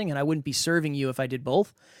podcasting, and I wouldn't be serving you if I did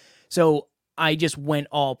both. So I just went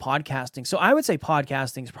all podcasting. So I would say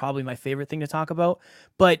podcasting is probably my favorite thing to talk about.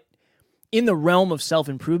 But in the realm of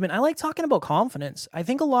self-improvement, I like talking about confidence. I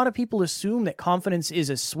think a lot of people assume that confidence is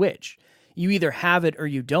a switch. You either have it or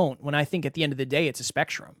you don't, when I think at the end of the day, it's a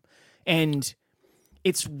spectrum. And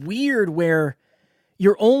it's weird where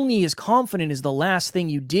you're only as confident as the last thing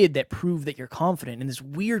you did that proved that you're confident. In this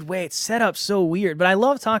weird way, it's set up so weird. But I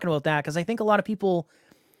love talking about that because I think a lot of people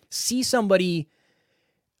see somebody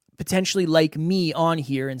potentially like me on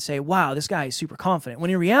here and say, wow, this guy is super confident. When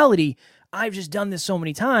in reality, I've just done this so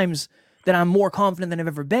many times that I'm more confident than I've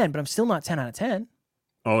ever been, but I'm still not 10 out of 10.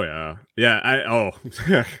 Oh yeah.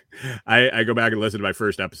 I go back and listen to my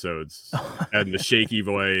first episodes and the shaky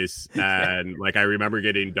voice, and like I remember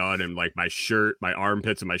getting done and like my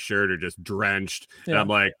armpits and my shirt are just drenched, and I'm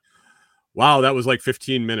like, wow, that was like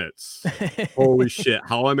 15 minutes. Holy shit,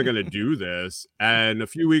 how am I going to do this? And a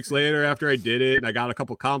few weeks later, after I did it, I got a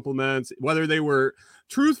couple compliments, whether they were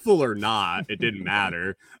truthful or not, it didn't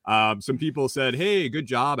matter. Some people said, hey, good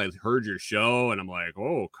job, I heard your show, and I'm like,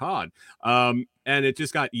 oh God. And it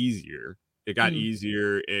just got easier. It got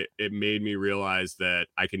easier. It made me realize that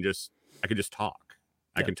I can just talk.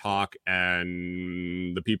 I can talk,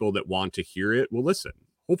 and the people that want to hear it will listen.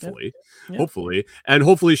 Hopefully, and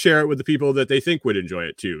hopefully share it with the people that they think would enjoy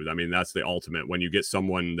it too. I mean, that's the ultimate. When you get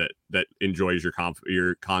someone that enjoys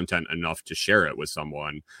your content enough to share it with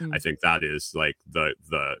someone, I think that is like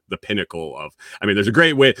the pinnacle of. I mean, there's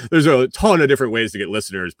a ton of different ways to get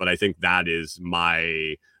listeners, but I think that is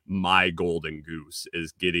my golden goose,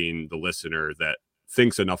 is getting the listener that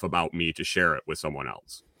thinks enough about me to share it with someone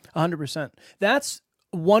else. 100%. That's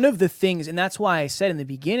one of the things, and that's why I said in the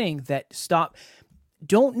beginning that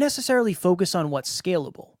don't necessarily focus on what's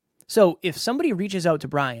scalable. So if somebody reaches out to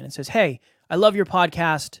Brian and says, hey, I love your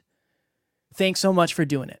podcast, thanks so much for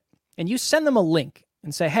doing it, and you send them a link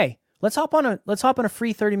and say, hey, let's hop on a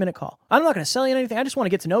free 30-minute call. I'm not going to sell you anything. I just want to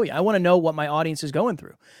get to know you. I want to know what my audience is going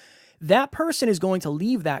through. That person is going to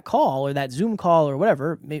leave that call or that Zoom call or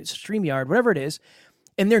whatever, maybe StreamYard, whatever it is,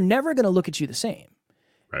 and they're never going to look at you the same.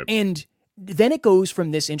 Right. And then it goes from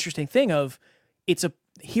this interesting thing of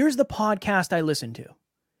here's the podcast I listened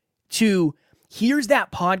to here's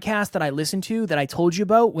that podcast that I listened to that I told you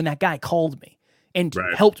about when that guy called me and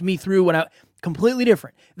helped me through completely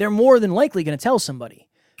different. They're more than likely going to tell somebody.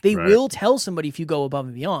 They will tell somebody if you go above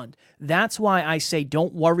and beyond. That's why I say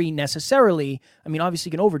don't worry necessarily. I mean, obviously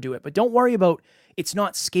you can overdo it, but don't worry about it's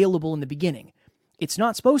not scalable in the beginning. It's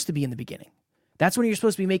not supposed to be in the beginning. That's when you're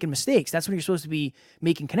supposed to be making mistakes. That's when you're supposed to be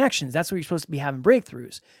making connections. That's when you're supposed to be having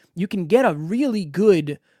breakthroughs. You can get a really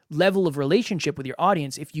good level of relationship with your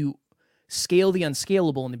audience if you scale the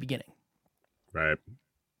unscalable in the beginning. Right.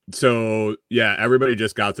 So yeah, everybody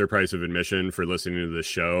just got their price of admission for listening to this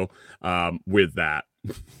show with that,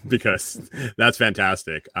 because that's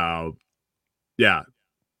fantastic. Yeah.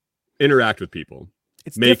 Interact with people.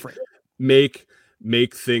 It's different. Make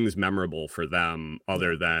make things memorable for them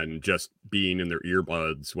other than just being in their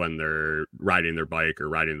earbuds when they're riding their bike or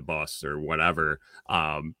riding the bus or whatever.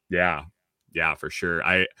 Yeah, for sure.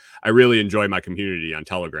 I really enjoy my community on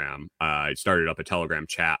Telegram. I started up a Telegram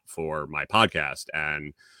chat for my podcast,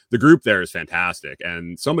 and the group there is fantastic.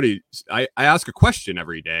 And I ask a question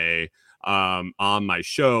every day on my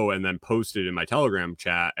show and then post it in my Telegram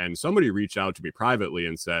chat. And somebody reached out to me privately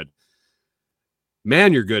and said,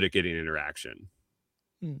 "Man, you're good at getting interaction."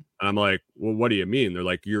 And I'm like, "Well, what do you mean?" They're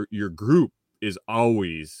like, your group is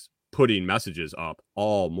always putting messages up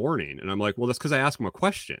all morning. And I'm like, "Well, that's because I ask them a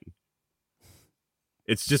question.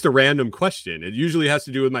 It's just a random question. It usually has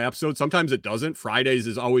to do with my episode. Sometimes it doesn't. Fridays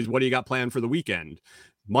is always, what do you got planned for the weekend?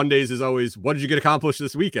 Mondays is always, what did you get accomplished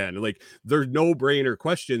this weekend?" Like, they're no-brainer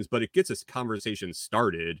questions, but it gets this conversation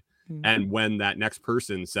started. And when that next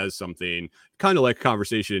person says something, kind of like a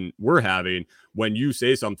conversation we're having, when you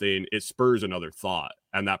say something, it spurs another thought,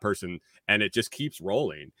 and that person, and it just keeps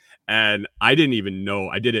rolling. And I didn't even know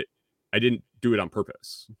I did it. I didn't do it on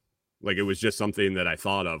purpose. Like, it was just something that I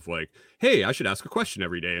thought of, like, hey, I should ask a question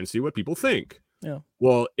every day and see what people think. Yeah.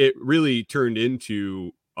 Well, it really turned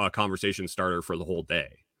into a conversation starter for the whole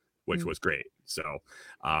day, which was great. So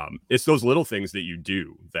it's those little things that you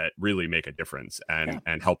do that really make a difference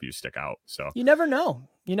and help you stick out. So you never know.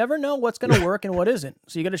 You never know what's going to work and what isn't.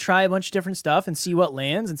 So you got to try a bunch of different stuff and see what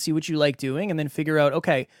lands and see what you like doing, and then figure out,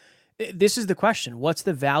 okay, this is the question. What's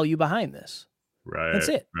the value behind this? Right. That's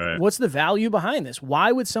it. Right. What's the value behind this?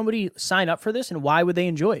 Why would somebody sign up for this, and why would they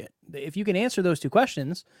enjoy it? If you can answer those two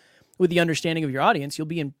questions with the understanding of your audience, you'll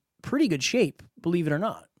be in pretty good shape, believe it or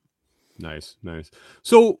not. Nice.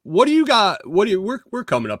 So what do you got? We're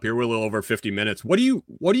coming up here. We're a little over 50 minutes. What do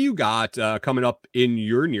you got coming up in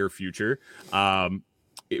your near future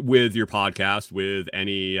with your podcast, with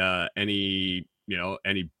any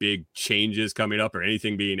big changes coming up or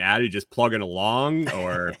anything being added, just plugging along?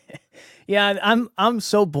 Or Yeah, I'm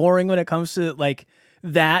so boring when it comes to like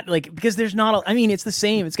that, like, because there's not it's the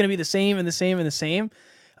same. It's going to be the same and the same and the same.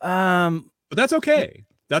 But that's okay.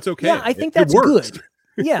 That's okay. Yeah, I think that's good.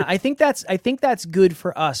 Yeah, I think that's good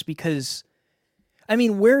for us, because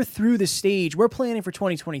we're through the stage. We're planning for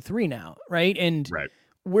 2023 now, right? And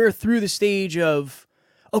we're through the stage of,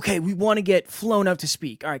 okay, we want to get flown out to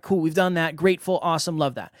speak. All right, cool. We've done that. Grateful, awesome,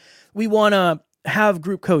 love that. We want to have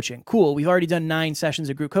group coaching. Cool. We've already done 9 sessions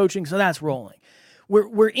of group coaching, so that's rolling.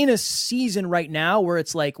 We're in a season right now where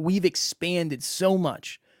it's like we've expanded so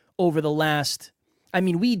much over the last. I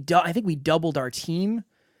think we doubled our team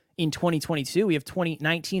in 2022. We have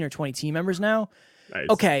 19 or 20 team members now. Nice.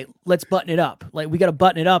 Okay, let's button it up. Like, we got to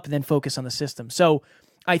button it up and then focus on the system. So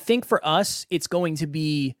I think for us, it's going to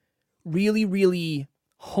be really, really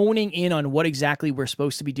honing in on what exactly we're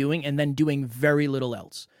supposed to be doing, and then doing very little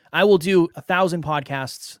else. I will do 1,000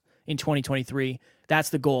 podcasts in 2023. That's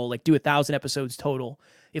the goal. Like, do 1,000 episodes total.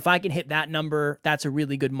 If I can hit that number, that's a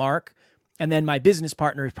really good mark. And then my business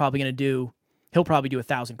partner is probably going to he'll probably do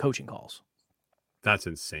 1,000 coaching calls. That's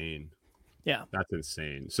insane. Yeah. That's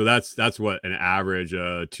insane. So that's what, an average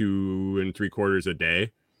 2 3/4 a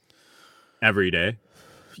day every day.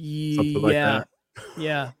 Something like that.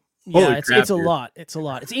 Yeah. Holy It's crap, a dude. lot. It's a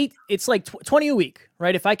lot. It's like 20 a week,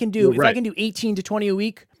 right? If I can do 18 to 20 a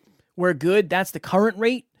week, we're good. That's the current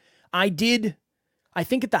rate. I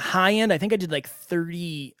think at the high end, I think I did like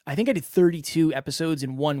 30. I think I did 32 episodes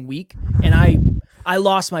in 1 week, and I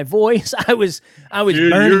lost my voice. I was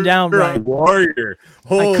Dude, burning down, you're Brian. a warrior.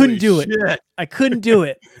 I couldn't do Holy it. shit. I couldn't do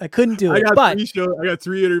it. I got 3 shows. I got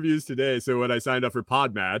 3 interviews today. So when I signed up for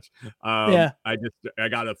Podmatch, I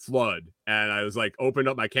got a flood, and I was like, opened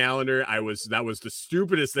up my calendar. That was the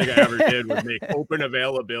stupidest thing I ever did, was make open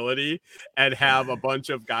availability and have a bunch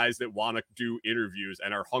of guys that want to do interviews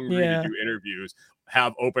and are hungry to do interviews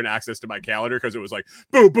have open access to my calendar, because it was like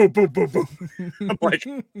boom, boom, boom, boom, boom. I'm like,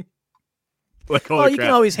 you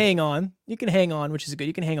can always hang on. You can hang on, which is good.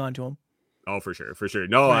 You can hang on to them. Oh, for sure.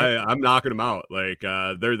 No, Right. I'm knocking them out. Like,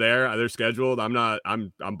 they're there, they're scheduled.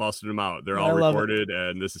 I'm busting them out. They're all I love recorded,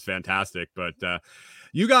 and this is fantastic. But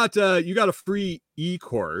you got a free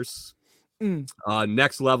e-course,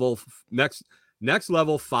 next level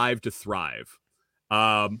 5 to Thrive.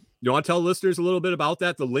 You want to tell listeners a little bit about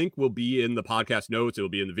that? The link will be in the podcast notes. It will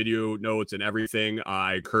be in the video notes and everything.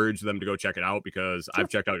 I encourage them to go check it out, because I've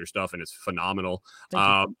checked out your stuff and it's phenomenal.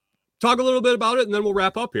 Talk a little bit about it, and then we'll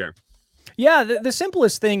wrap up here. Yeah, the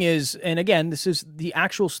simplest thing is, and again, this is the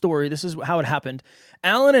actual story. This is how it happened.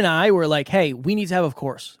 Alan and I were like, hey, we need to have a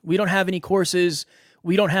course. We don't have any courses.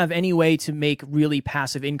 We don't have any way to make really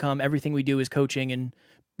passive income. Everything we do is coaching and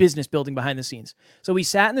business building behind the scenes. So we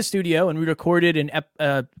sat in the studio and we recorded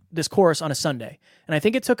this course on a Sunday. And I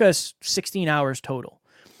think it took us 16 hours total.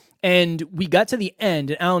 And we got to the end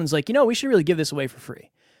and Alan's like, we should really give this away for free.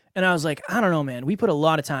 And I was like, I don't know, man. We put a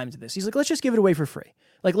lot of time into this. He's like, let's just give it away for free.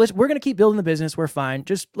 Like, we're going to keep building the business. We're fine.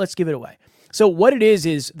 Just let's give it away. So what it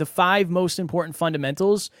is the 5 most important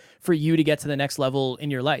fundamentals for you to get to the next level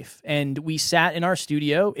in your life. And we sat in our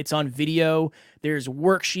studio. It's on video. There's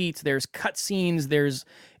worksheets. There's cutscenes.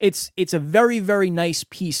 It's a very, very nice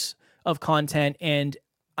piece of content. And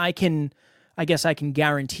I guess I can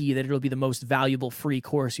guarantee that it'll be the most valuable free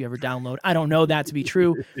course you ever download. I don't know that to be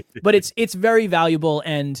true, but it's very valuable.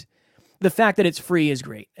 And the fact that it's free is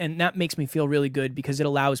great. And that makes me feel really good because it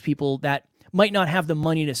allows people that might not have the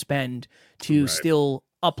money to spend to still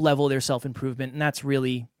up-level their self-improvement. And that's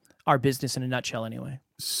really our business in a nutshell anyway.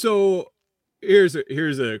 So here's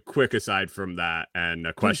a quick aside from that and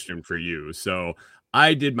a question for you. So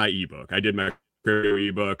I did my ebook. I did my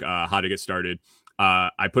ebook, How to Get Started.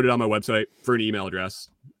 I put it on my website for an email address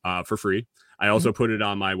for free. I also put it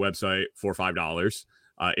on my website for $5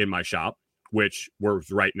 in my shop, which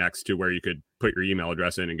was right next to where you could put your email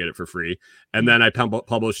address in and get it for free. And then I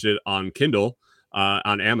published it on Kindle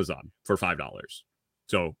on Amazon for $5.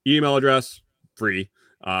 So email address, free.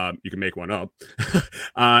 You can make one up.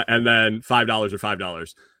 And then $5 or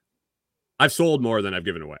 $5. I've sold more than I've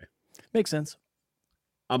given away. Makes sense.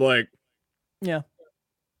 I'm like, yeah.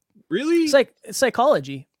 Really? It's like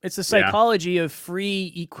psychology. It's the psychology of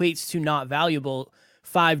free equates to not valuable.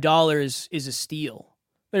 $5 is a steal.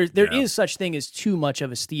 There is such thing as too much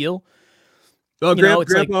of a steal. Well,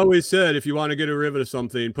 Grandpa always said, if you want to get rid of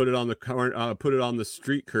something, put it on the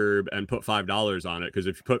street curb and put $5 on it. Because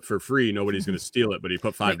if you put for free, nobody's going to steal it. But you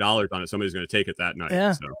put $5 on it, somebody's going to take it that night.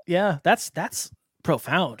 Yeah, so. Yeah, that's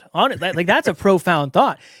profound. Like that's a profound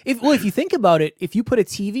thought. If you think about it, if you put a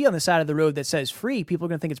TV on the side of the road that says free, people are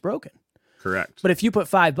going to think it's broken. Correct. But if you put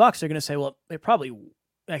 $5, they're going to say, well,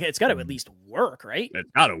 it's got to at least work, right? It's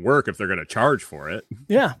got to work if they're going to charge for it.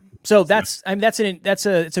 Yeah. So it's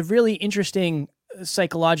a really interesting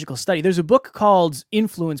psychological study. There's a book called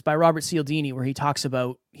Influence by Robert Cialdini where he talks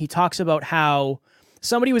about how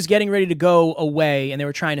somebody was getting ready to go away and they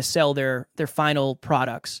were trying to sell their final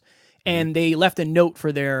products, and they left a note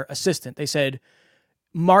for their assistant. They said,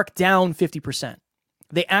 mark down 50%.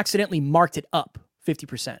 They accidentally marked it up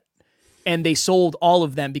 50%, and they sold all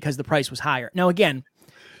of them because the price was higher. Now, again,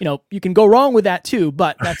 you can go wrong with that too,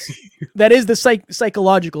 but that is the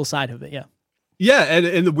psychological side of it. Yeah. Yeah.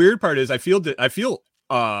 And the weird part is I feel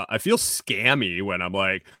scammy when I'm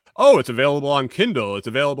like, oh, it's available on Kindle, it's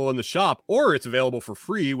available in the shop, or it's available for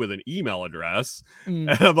free with an email address. And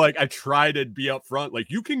I'm like, I try to be upfront. Like,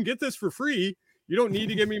 you can get this for free. You don't need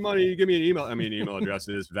to give me money. You give me an email. I mean, email address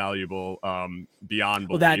is valuable beyond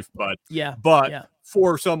belief, but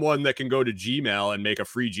for someone that can go to Gmail and make a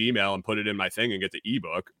free Gmail and put it in my thing and get the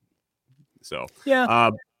ebook. So,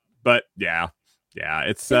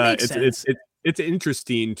 it's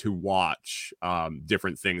interesting to watch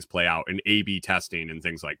different things play out, and A/B testing and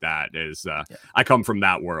things like that I come from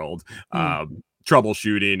that world,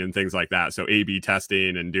 troubleshooting and things like that. So A/B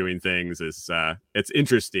testing and doing things is it's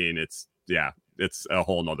interesting. It's a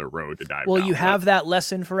whole nother road to dive. Well, down, you have that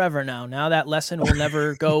lesson forever now. Now that lesson will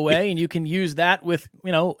never go away, and you can use that with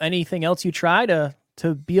anything else you try to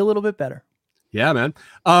be a little bit better. Yeah, man.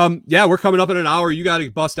 We're coming up in an hour. You got to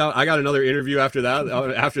bust out. I got another interview after that.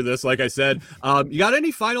 After this, like I said, you got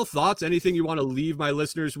any final thoughts? Anything you want to leave my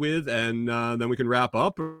listeners with, and then we can wrap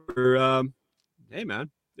up? Or, hey, man,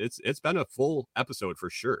 it's been a full episode for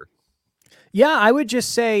sure. Yeah, I would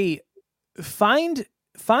just say find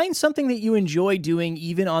something that you enjoy doing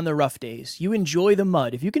even on the rough days. You enjoy the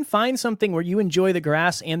mud. If you can find something where you enjoy the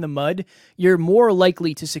grass and the mud, you're more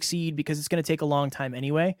likely to succeed because it's going to take a long time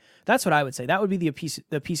anyway. That's what I would say. That would be the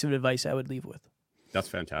piece of advice I would leave with. That's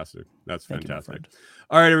fantastic. That's fantastic.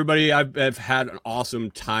 All right, everybody. I've had an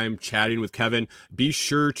awesome time chatting with Kevin. Be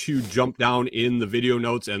sure to jump down in the video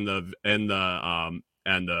notes and the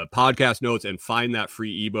podcast notes and find that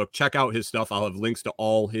free ebook. Check out his stuff. I'll have links to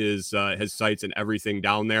all his sites and everything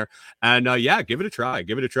down there. And give it a try.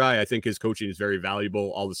 Give it a try. I think his coaching is very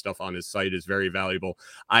valuable. All the stuff on his site is very valuable.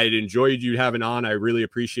 I enjoyed you having on. I really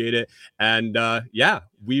appreciate it. And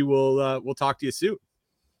we'll talk to you soon.